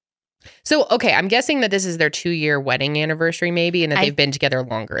 So, okay, I'm guessing that this is their 2-year wedding anniversary maybe, and that they've been together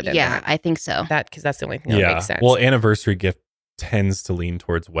longer than that. I think so. Because that's the only thing that makes sense. Well, anniversary gift tends to lean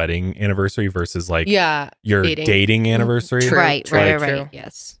towards wedding anniversary versus like your dating anniversary. True, right. true.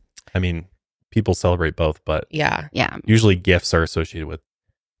 Yes. I mean, people celebrate both, but Yeah. usually gifts are associated with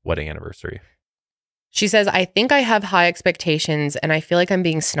wedding anniversary. She says, I think I have high expectations and I feel like I'm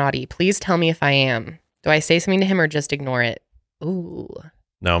being snotty. Please tell me if I am. Do I say something to him or just ignore it? Ooh.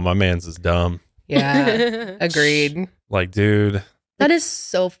 No, my man's is dumb. Yeah. Agreed. Like, dude, That is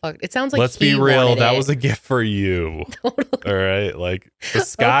so fucked. It sounds like let's he be real. wanted That it. was a gift for you. Totally. All right. Like,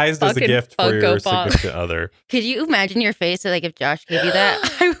 disguised as a fucking gift for your Funko Pop. significant other. Could you imagine your face like if Josh gave you that?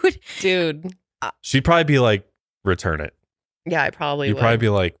 I would. Dude. She'd probably be like, return it. Yeah, I probably You'd would. probably be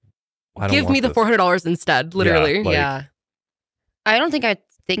like, I don't Give want me the this. $400 instead, literally. like- yeah. I don't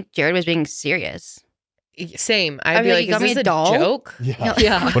think Jared was being serious. Same. I I'd be mean, like, you is got me this a a doll? joke? Yeah.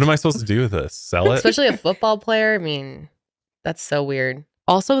 Yeah. What am I supposed to do with this? Sell it? Especially a football player. I mean, that's so weird.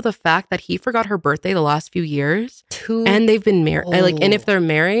 Also, the fact that he forgot her birthday the last few years Two. and they've been married. And if they're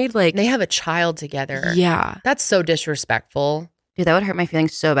married, like, they have a child together. yeah. That's so disrespectful. Dude, that would hurt my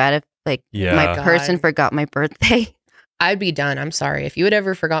feelings so bad if like Yeah. my God. person forgot my birthday. I'd be done. I'm sorry. If you had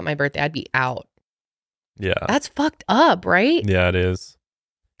ever forgot my birthday, I'd be out. Yeah. That's fucked up, right? Yeah, it is.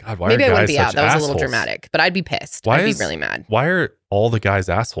 God, why Maybe are I guys wouldn't be such out. That was a little assholes? dramatic, but I'd be pissed. Why I'd is- be really mad. Why are all the guys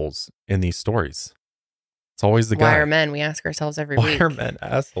assholes in these stories? It's always the Why guy. are men? We ask ourselves every Why week. are men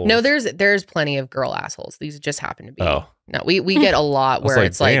assholes? No, there's plenty of girl assholes. These just happen to be. Oh. No, we get a lot I was where like,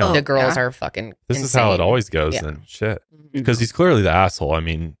 it's like damn. the girls Yeah. are fucking. This is how it insane. always goes. Yeah. Then shit, because he's clearly the asshole. I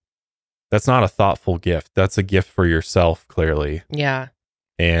mean, that's not a thoughtful gift. That's a gift for yourself, clearly. Yeah,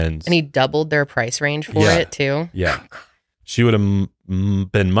 And and he doubled their price range for Yeah. it too. yeah, she would have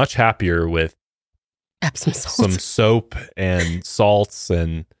been much happier with Epsom salt. some soap and salts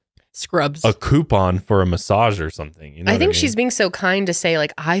and Scrubs. a coupon for a massage or something. You know I what think mean? she's being so kind to say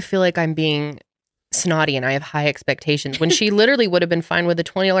like, I feel like I'm being snotty and I have high expectations when she literally would have been fine with a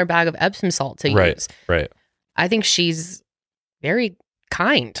 $20 bag of Epsom salt to right, use. right. I think she's very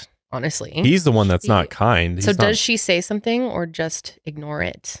kind, honestly. He's the one that's not kind. So He's not- does she say something or just ignore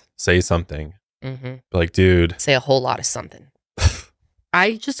it? say something? Mm-hmm. Be like, dude, Say a whole lot of something.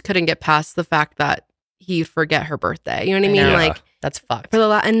 I just couldn't get past the fact that he'd forget her birthday. You know what I mean? know. Like, That's fucked. for the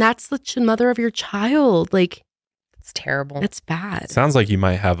and that's the mother of your child. Like, It's terrible. that's bad. sounds like you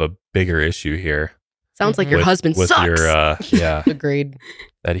might have a bigger issue here Sounds like your with- husband with sucks. your yeah. Agreed.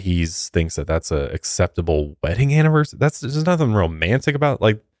 That he's thinks that that's a acceptable wedding anniversary. There's nothing romantic about.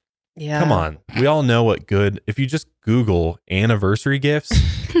 Like, Yeah. come on, we all know what good. If you just Google anniversary gifts,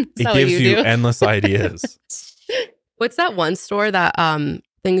 it that what gives you you do? endless ideas. What's that one store that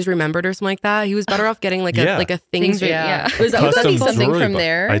Things Remembered or something like that? He was better off getting like Yeah. a things. Things Re- yeah. Was that You got Custom me something jewelry from box.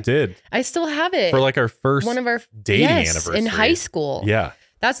 there. I did I still have it. for like our first one of our dating yes, anniversary in high school. Yeah,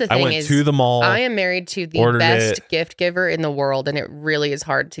 That's the I thing went is to the mall. I am married to the ordered best it. gift giver in the world, and it really is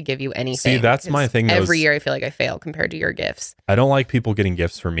hard to give you anything. See, that's my 'cause thing, though, Every is- year I feel like I fail compared to your gifts. I don't like people getting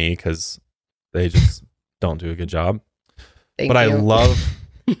gifts for me because they just don't do a good job. Thank But you. I love.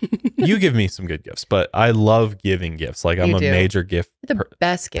 You give me some good gifts, but I love giving gifts. Like I'm You a do. major gift You're the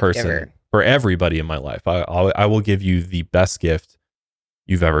best gift person. giver. for everybody in my life. I will give you the best gift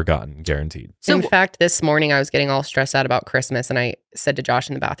you've ever gotten, guaranteed. So, in fact, this morning I was getting all stressed out about Christmas, and I said to Josh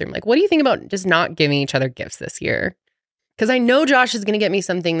in the bathroom, like, what do you think about just not giving each other gifts this year? Because I know Josh is going to get me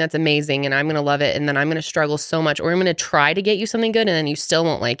something that's amazing, and I'm going to love it, and then I'm going to struggle so much, or I'm going to try to get you something good, and then you still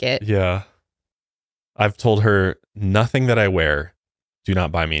won't like it. Yeah. I've told her, nothing that I wear, do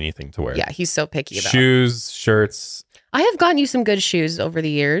not buy me anything to wear. Yeah, he's so picky about shoes, shirts. I have gotten you some good shoes over the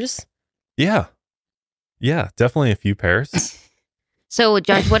years. Yeah. Yeah, definitely a few pairs. So,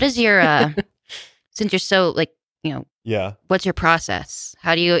 Josh, what is your, since you're so like, you know, yeah, what's your process?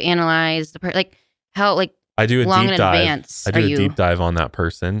 How do you analyze how I do a long deep in dive. advance I do a deep dive on that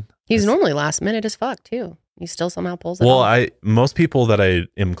person. He's normally last minute as fuck too. He still somehow pulls it Well, off. most people that I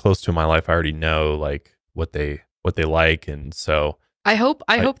am close to in my life, I already know like what they like, and so I hope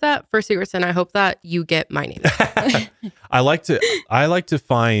that for Secretson, I hope that you get my name. I like to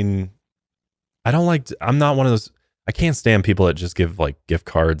find. I'm not one of those. I can't stand people that just give like gift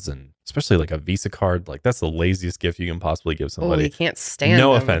cards, and especially like a Visa card. Like that's the laziest gift you can possibly give somebody. You can't stand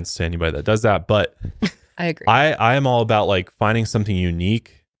No them. offense to anybody that does that, but I agree. I am all about like finding something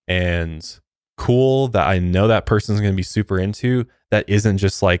unique and cool that I know that person's going to be super into that isn't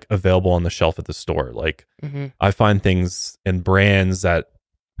just like available on the shelf at the store. Like I find things and brands that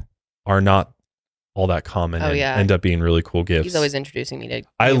are not all that common and end up being really cool gifts. He's always introducing me to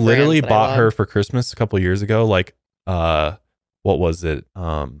I literally bought her for Christmas a couple of years ago, like what was it?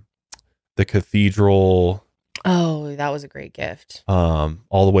 The Cathedral. Oh, that was a great gift.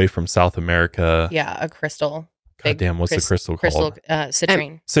 All the way from South America. Yeah, a crystal. God damn, what's the crystal called?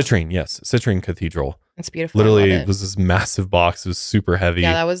 Citrine. Citrine, yes. Citrine Cathedral. It's beautiful. Literally, it was this massive box. It was super heavy.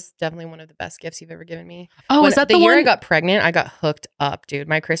 Yeah, that was definitely one of the best gifts you've ever given me. Oh, is that the year one? I got pregnant? I got hooked up, dude.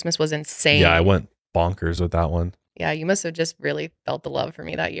 My Christmas was insane. Yeah, I went bonkers with that one. Yeah, you must have just really felt the love for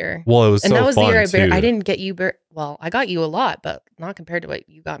me that year. Well, it was and so that was fun the year too. I didn't get you. Well, I got you a lot, but not compared to what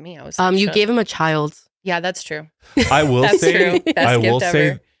you got me. I was. You shook. gave him a child. Yeah, that's true. I will That's say. true. Best I will gift say,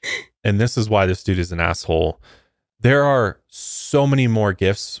 ever. and this is why this dude is an asshole. There are so many more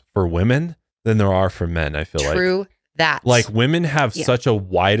gifts for women than there are for men. I feel True that. like women have such a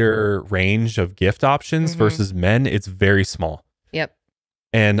wider range of gift options versus men. It's very small. Yep.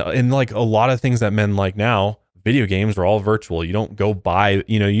 And in like a lot of things that men like now, video games are all virtual. You don't go buy,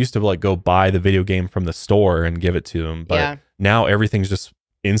 you used to like go buy the video game from the store and give it to them. But now everything's just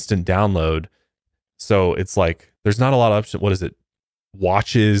instant download. So it's like, there's not a lot of options. What is it?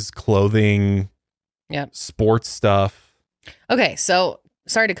 Watches, clothing, sports stuff. Okay, so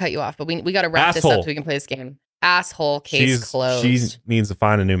sorry to cut you off, but we got to wrap this up so we can play this game. Asshole case closed. She needs to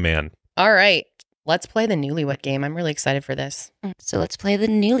find a new man. All right, let's play the Newly-wed game. I'm really excited for this. So let's play the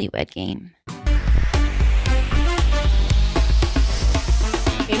Newly-wed game. In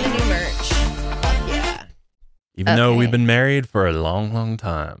the new merch. Fuck yeah. Even though we've been married for a long, long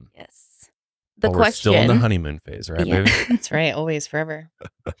time. Yes. The We're question. still in the honeymoon phase, right, baby? That's right. Always, forever.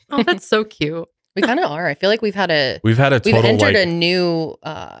 Oh, that's so cute. We kind of are. I feel like we've entered total, a new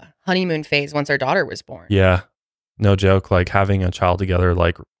honeymoon phase once our daughter was born. Yeah. No joke. Like having a child together,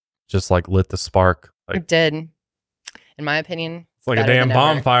 like just like lit the spark. Like, It did. In my opinion. It's like a damn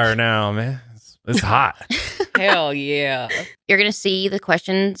bonfire now, man. It's hot. Hell yeah. You're going to see the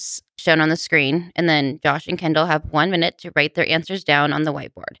questions shown on the screen, and then Josh and Kendall have 1 minute to write their answers down on the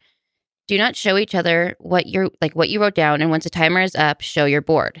whiteboard. Do not show each other what you wrote down, and once the timer is up, show your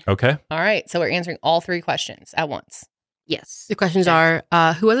board. Okay. All right. So we're answering all 3 questions at once. Yes. The questions are,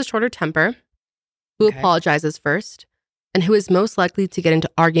 who has a shorter temper? Who apologizes first? And who is most likely to get into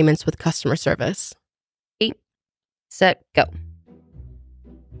arguments with customer service? 8, set, go.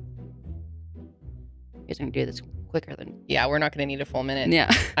 You guys are going to do this quicker than... Yeah, we're not going to need a full minute.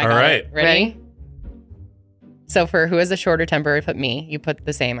 Yeah. All right. Ready? So for who has a shorter temper, I put me. You put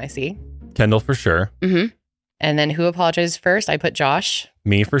the same, I see. Kendall for sure. Mm-hmm. And then who apologizes first? I put Josh.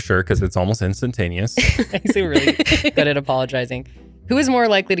 Me for sure, because it's almost instantaneous. He's really good at apologizing. Who is more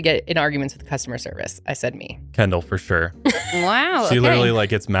likely to get in arguments with customer service? I said me. Kendall for sure. Wow. She literally like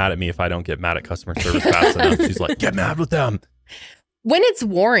gets mad at me if I don't get mad at customer service fast enough. She's like, get mad with them. When it's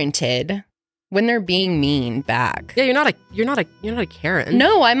warranted, when they're being mean back. Yeah, you're not a Karen.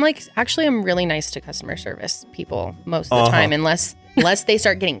 No, I'm really nice to customer service people most of the time, unless they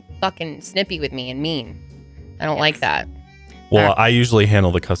start getting fucking snippy with me and mean. I don't like that. Well, I usually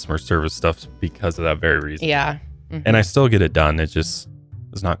handle the customer service stuff because of that very reason. Yeah. Mm-hmm. And I still get it done. It just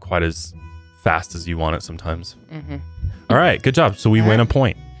is not quite as fast as you want it sometimes. Mm-hmm. All right. Good job. So we win a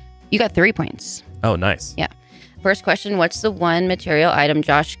point. You got 3 points. Oh, nice. Yeah. First question, what's the one material item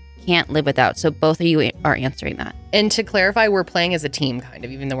Josh can't live without. So both of you are answering that. And to clarify, we're playing as a team, kind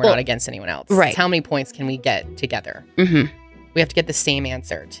of, even though we're not against anyone else. Right. It's how many points can we get together? Mm-hmm. We have to get the same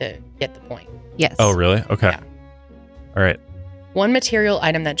answer to get the point. Yes. Oh, really? Okay. Yeah. All right. One material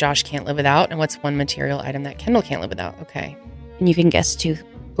item that Josh can't live without, and what's one material item that Kendall can't live without? Okay. And you can guess too.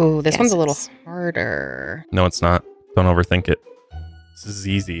 Oh, this one's a little Guesses. harder. No, it's not. Don't overthink it. This is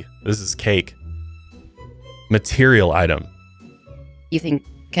easy. This is cake. Material item. You think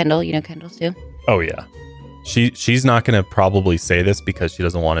Kendall? You know Kendall's too? Oh yeah. She's not going to probably say this because she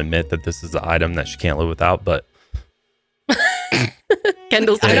doesn't want to admit that this is an item that she can't live without, but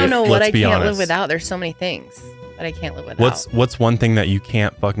Kendall's. I don't know what let's I be can't live honest. without. There's so many things that I can't live without. What's one thing that you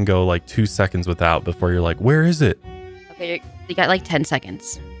can't fucking go like 2 seconds without before you're like, where is it? Okay, you got like 10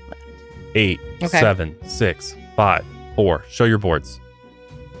 seconds. 8, Okay. 7, 6, 5, 4. Show your boards.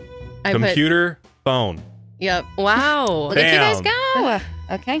 I put, Computer, phone. yep. Wow. Look at you guys Bam.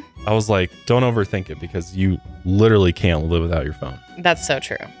 go. Okay. I was like, don't overthink it because you literally can't live without your phone. That's so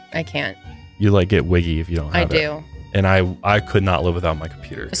true. I can't. You like get wiggy if you don't I have it. do. And I could not live without my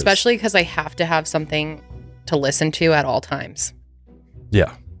computer. 'cause- Especially because I have to have something to listen to at all times.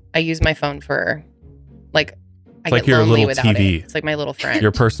 Yeah. I use my phone for, like, I It's like get your lonely little without TV. it. It's like my little friend.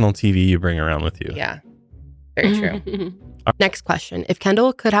 Your personal TV you bring around with you. Yeah. Very true. Next question. If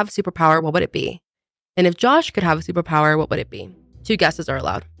Kendall could have a superpower, what would it be? And if Josh could have a superpower, what would it be? 2 guesses are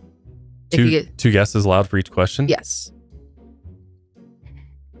allowed. If you get, Two guesses allowed for each question? yes.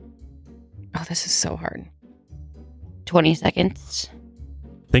 Oh, this is so hard. 20 seconds.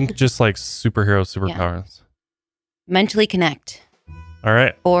 Think just like superpowers. Mentally connect. All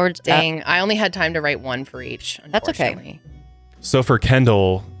right. Boards up. Dang, I only had time to write one for each. That's okay. Unfortunately. So for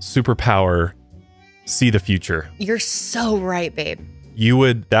Kendall, superpower, see the future. You're so right, babe.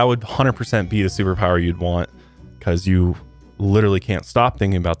 That would 100% be the superpower you'd want because you literally can't stop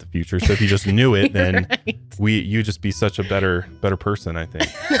thinking about the future. So if you just knew it, then Right. you'd just be such a better person, I think,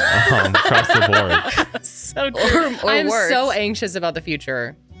 across the board. So true. Or I'm worse. so anxious about the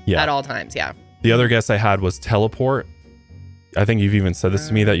future Yeah. at all times. Yeah. The other guess I had was teleport. I think you've even said this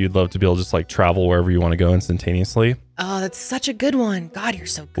to me that you'd love to be able to just like travel wherever you want to go instantaneously. Oh, that's such a good one. God, you're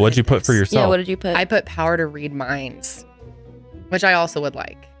so good. What'd you at put for this. yourself? Yeah, what did you put? I put power to read minds, which I also would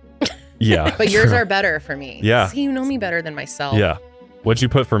like. Yeah. But yours are better for me. Yeah. See, you know me better than myself. Yeah. What'd you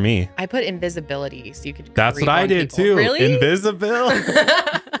put for me? I put invisibility so you could. That's creep what I on did people. too. Really? Invisible.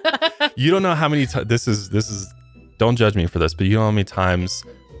 You don't know how many times this is. Don't judge me for this, but you know how many times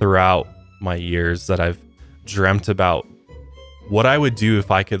throughout my years that I've dreamt about what I would do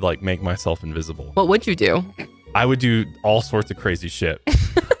if I could like make myself invisible. What would you do? I would do all sorts of crazy shit.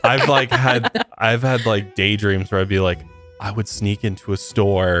 I've had like daydreams where I'd be like, I would sneak into a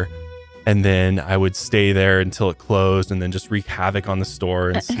store and then I would stay there until it closed and then just wreak havoc on the store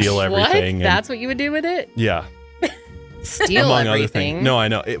and steal everything. What? That's what you would do with it? Yeah. Steal Among everything. other things. No, I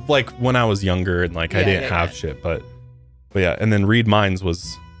know. It, like when I was younger and like I Yeah, didn't yeah, have yeah. shit, but yeah. And then read minds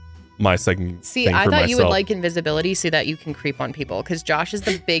was my second See, thing I for thought myself. you would like invisibility so that you can creep on people because Josh is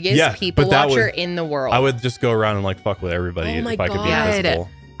the biggest Yeah, people but that watcher would- in the world. I would just go around and like fuck with everybody Oh my if I could be God. invisible.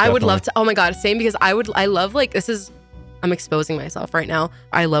 I would love Definitely. to. Oh my God. Same because I love like, I'm exposing myself right now.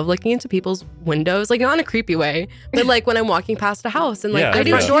 I love looking into people's windows, like not in a creepy way, but like when I'm walking past a house and like Yeah, their I do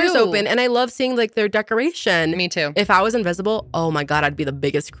front door is too. open and I love seeing like their decoration. Me too. If I was invisible, oh my God, I'd be the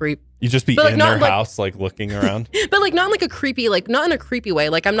biggest creep. You just be But, like, in not, their like- house, like looking around. But like not like a creepy, like not in a creepy way.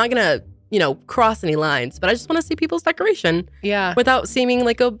 Like I'm not gonna, cross any lines, but I just want to see people's decoration Yeah. without seeming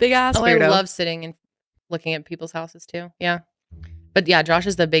like a big ass Oh, I weirdo. love sitting and looking at people's houses too. Yeah. But yeah, Josh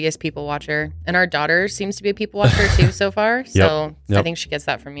is the biggest people watcher. And our daughter seems to be a people watcher too so far. So I Yep. think she gets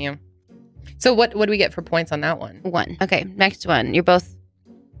that from you. So what do we get for points on that one? 1. Okay, next one. You're both,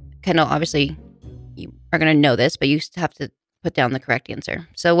 Kendall, obviously, you are going to know this, but you have to put down the correct answer.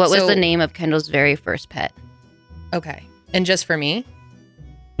 So what was So- the name of Kendall's very first pet? Okay. And just for me?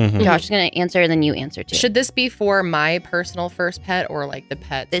 Mhm. Josh is going to answer, and then you answer too. Should this be for my personal first pet or like the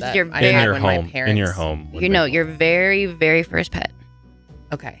pets This is that your I very- had In your when home. my parents? In your home. would You be- know, your very, very first pet.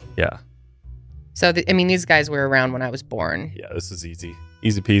 Okay. Yeah. So these guys were around when I was born. Yeah, this is easy.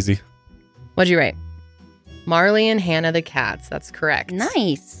 Easy peasy. What'd you write? Marley and Hannah the cats. That's correct.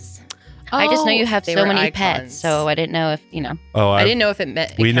 Nice. I just know you have they so were many icons. pets, so I didn't know if, Oh, I didn't know if it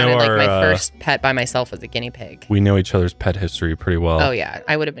meant we it know counted like our, my first pet by myself was a guinea pig. we know each other's pet history pretty well. Oh yeah,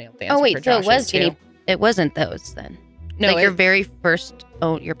 I would have been able to answer. Oh, for wait, so it Josh's, was too. it wasn't those then? No, like your it- very first,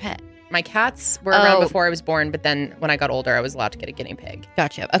 your pet. my cats were around Oh. before I was born, but then when I got older, I was allowed to get a guinea pig,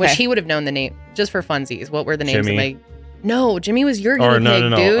 Gotcha. Okay. which he would have known the name just for funsies. What were the names Jimmy. of my? No, Jimmy was your guinea Or no,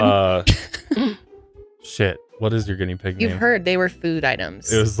 pig, no, dude. no. Shit. What is your guinea pig You've name? heard they were food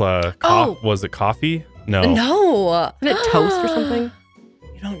items. It was was it coffee? No. No. Isn't it toast or something?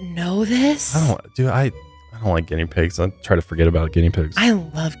 You don't know this? I don't like guinea pigs. I try to forget about guinea pigs. I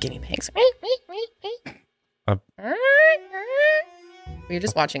love guinea pigs. We were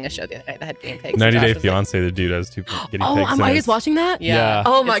just watching a show the other night that had guinea pigs. 90 Josh Day was Fiance, the dude has 2 guinea pigs. Oh, am and I his- just watching that? Yeah.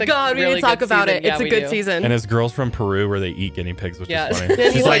 Oh my It's a God, we really need to talk good about season. it. Yeah, It's a we good do. season. And his girl's from Peru where they eat guinea pigs, which Yeah. is funny.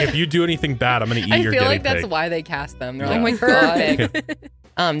 She's like, if you do anything bad, I'm going to eat I your feel guinea like that's pig. why they cast them. They're Yeah. like, perfect.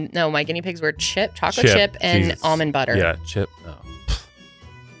 No, my guinea pigs were chocolate chip, and Jesus. almond butter. Yeah, Chip. No.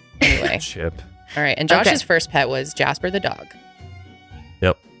 Anyway. Chip. All right. And Josh's Okay. first pet was Jasper the dog.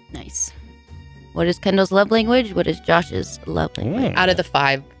 Yep. Nice. What is Kendall's love language? What is Josh's love language? Out of the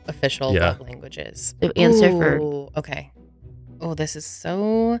 5 official Yeah. love languages. The answer for Ooh, okay. Oh, this is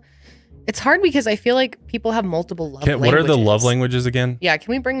so. It's hard because I feel like people have multiple love languages. What are the love languages again? Yeah,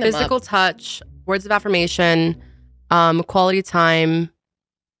 can we bring them Physical up? touch, words of affirmation, quality time,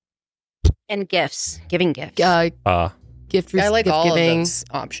 and gifts, giving gifts, gift I like gift all giving. of those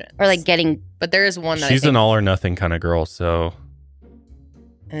options. or like getting. But there is one that She's I think, an all or nothing kind of girl, so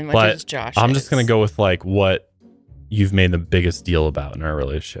and which but is Josh. I'm just going to go with like what you've made the biggest deal about in our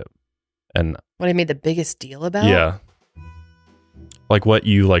relationship. And What I made the biggest deal about? yeah. Like what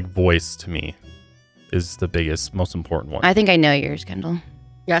you like voice to me is the biggest, most important one. I think I know yours, Kendall.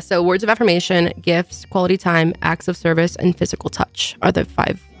 Yeah, so words of affirmation, gifts, quality time, acts of service, and physical touch are the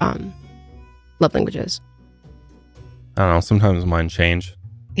 5 love languages. I don't know. Sometimes mine change,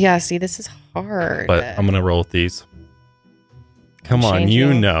 Yeah, see, this is hard. but I'm going to roll with these. Come on, Change you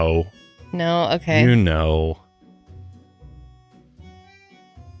you. know. No, okay. You know.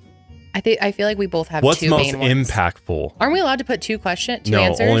 I feel like we both have What's 2 most main ones. impactful? Aren't we allowed to put 2 No,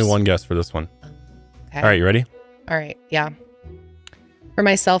 answers? only one guess for this one. Okay. All right, you ready? All right, yeah. For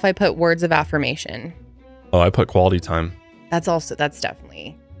myself, I put words of affirmation. Oh, I put quality time. That's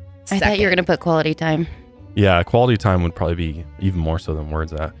definitely. I thought you were gonna put quality time. Yeah, quality time would probably be even more so than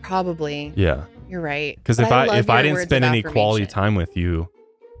words at. Probably. Yeah. You're right. Because But if I love your didn't words spend of any quality affirmation. time with you,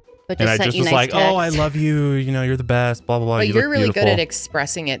 But and I sent just you was nice like, oh, I texts. love you, you're the best, blah blah blah. But you you're look really good beautiful. at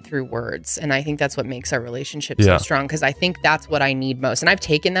expressing it through words. And I think that's what makes our relationship Yeah. so strong. Because I think that's what I need most. And I've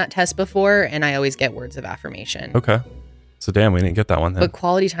taken that test before and I always get words of affirmation. Okay. So damn, we didn't get that one then. But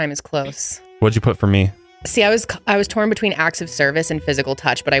quality time is close. What'd you put for me? See, I was torn between acts of service and physical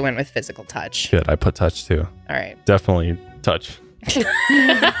touch, but I went with physical touch. Good. I put touch too. All right. Definitely touch.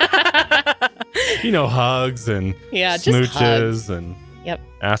 Hugs and Yeah, just smooches hugs. and Yep.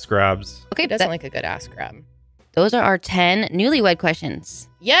 ass grabs. Okay, doesn't like a good ass grab. Those are our 10 newlywed questions.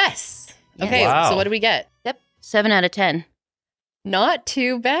 Yes. Yes. Okay, Wow. so what do we get? Yep. 7 out of 10. Not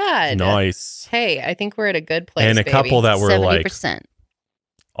too bad. Nice. Hey, I think we're at a good place. And a couple that were 70%. like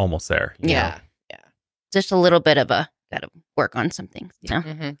almost there. you know? Yeah. Just a little bit of a gotta work on some things,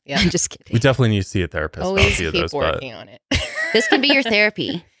 Mm-hmm. Yeah. I'm just We kidding. definitely need to see a therapist. about a Always few of keep those, but working on it. This can be your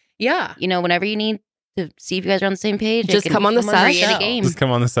therapy. Yeah. Whenever you need to see if you guys are on the same page, Just it can come on the create show. a game. just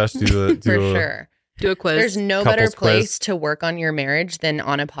come on the sesh, do For a sure. Do a quiz. There's no better Couples place quiz. to work on your marriage than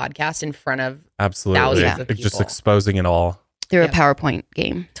on a podcast in front of absolutely thousands of just people. exposing it all. Through Yeah. a PowerPoint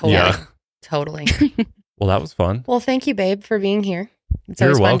game. totally. Yeah. Totally. Well, that was fun. Well, thank you, babe, for being here. It's You're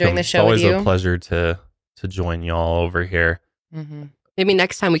always fun welcome. doing the It's show with always you. a pleasure to join y'all over here. Mm-hmm. Maybe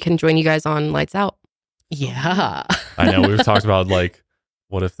next time we can join you guys on Lights Out. Yeah. I know we've talked about like,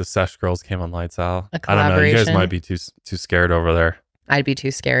 what if the Sesh girls came on Lights Out? A I don't know. You guys collaboration. might be too scared over there. I'd be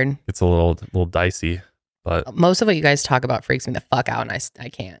too scared. It's a little dicey, but Most of what you guys talk about freaks me the fuck out, and I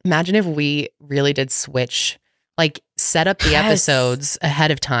can't. Imagine if we really did switch, like set up the Yes. episodes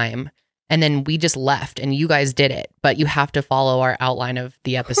ahead of time, and then we just left, and you guys did it, but you have to follow our outline of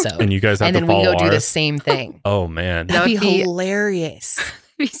the episode, and you guys have and to then we follow go do the ours. same thing. Oh man. That That'd would be be- hilarious. It'd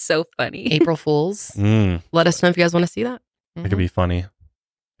be so funny. April Fools. Let us know if you guys want to see that. It could be funny.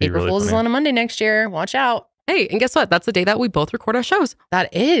 Be April really Fools is funny. on a Monday next year. Watch out. Hey, and guess what? That's the day that we both record our shows.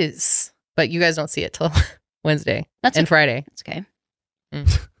 That is, but you guys don't see it till Wednesday That's and Friday. It's okay.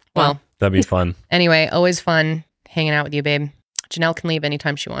 Well, That'd be fun. anyway, always fun hanging out with you, babe. Janelle can leave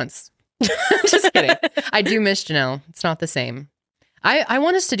anytime she wants. Just kidding. I do miss Janelle. It's not the same. I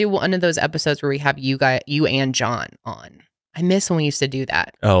want us to do one of those episodes where we have you and John on. I miss when we used to do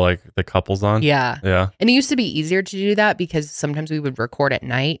that. Oh, like the couples on? Yeah. Yeah. And it used to be easier to do that because sometimes we would record at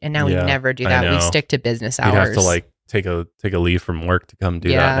night, and now Yeah, we never do I that. We know. stick to business You'd hours. have to like take a leave from work to come do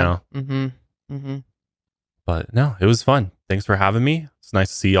that now. Mm-hmm. Mm-hmm. But no, it was fun. Thanks for having me. It's nice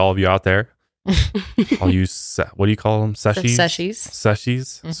to see all of you out there. All you, what do you call them? Seshies? Seshies.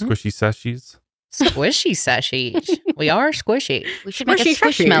 Seshies? Mhm. Squishy seshies? Squishy seshies. We are squishy. We should make a Squishy,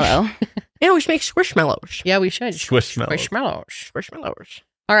 squishy. squishmallow. Yeah, we should make squishmallows. Yeah, we should. Squishmallows. Squishmallows.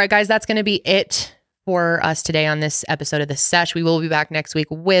 All right, guys, that's going to be it for us today on this episode of The Sesh. We will be back next week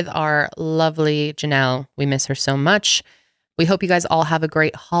with our lovely Janelle. We miss her so much. We hope you guys all have a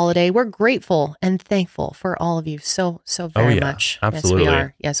great holiday. We're grateful and thankful for all of you so very much. Absolutely. Yes, we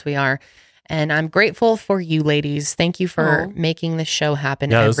are. Yes, we are. And I'm grateful for you ladies. Thank you for making this show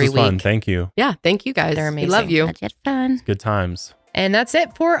happen every this was week. fun. Thank you. Yeah, thank you guys. They're amazing. We love you. Such fun. Good times. And that's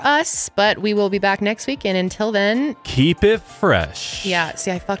it for us, but we will be back next week. And until then, Keep it fresh. yeah,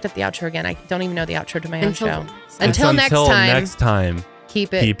 see, I fucked up the outro again. I don't even know the outro to my own Until show. next Until next time,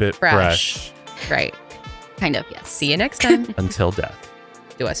 keep it fresh. Right. Kind of, yes. See you next time. Until death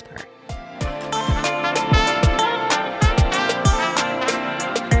Do us part.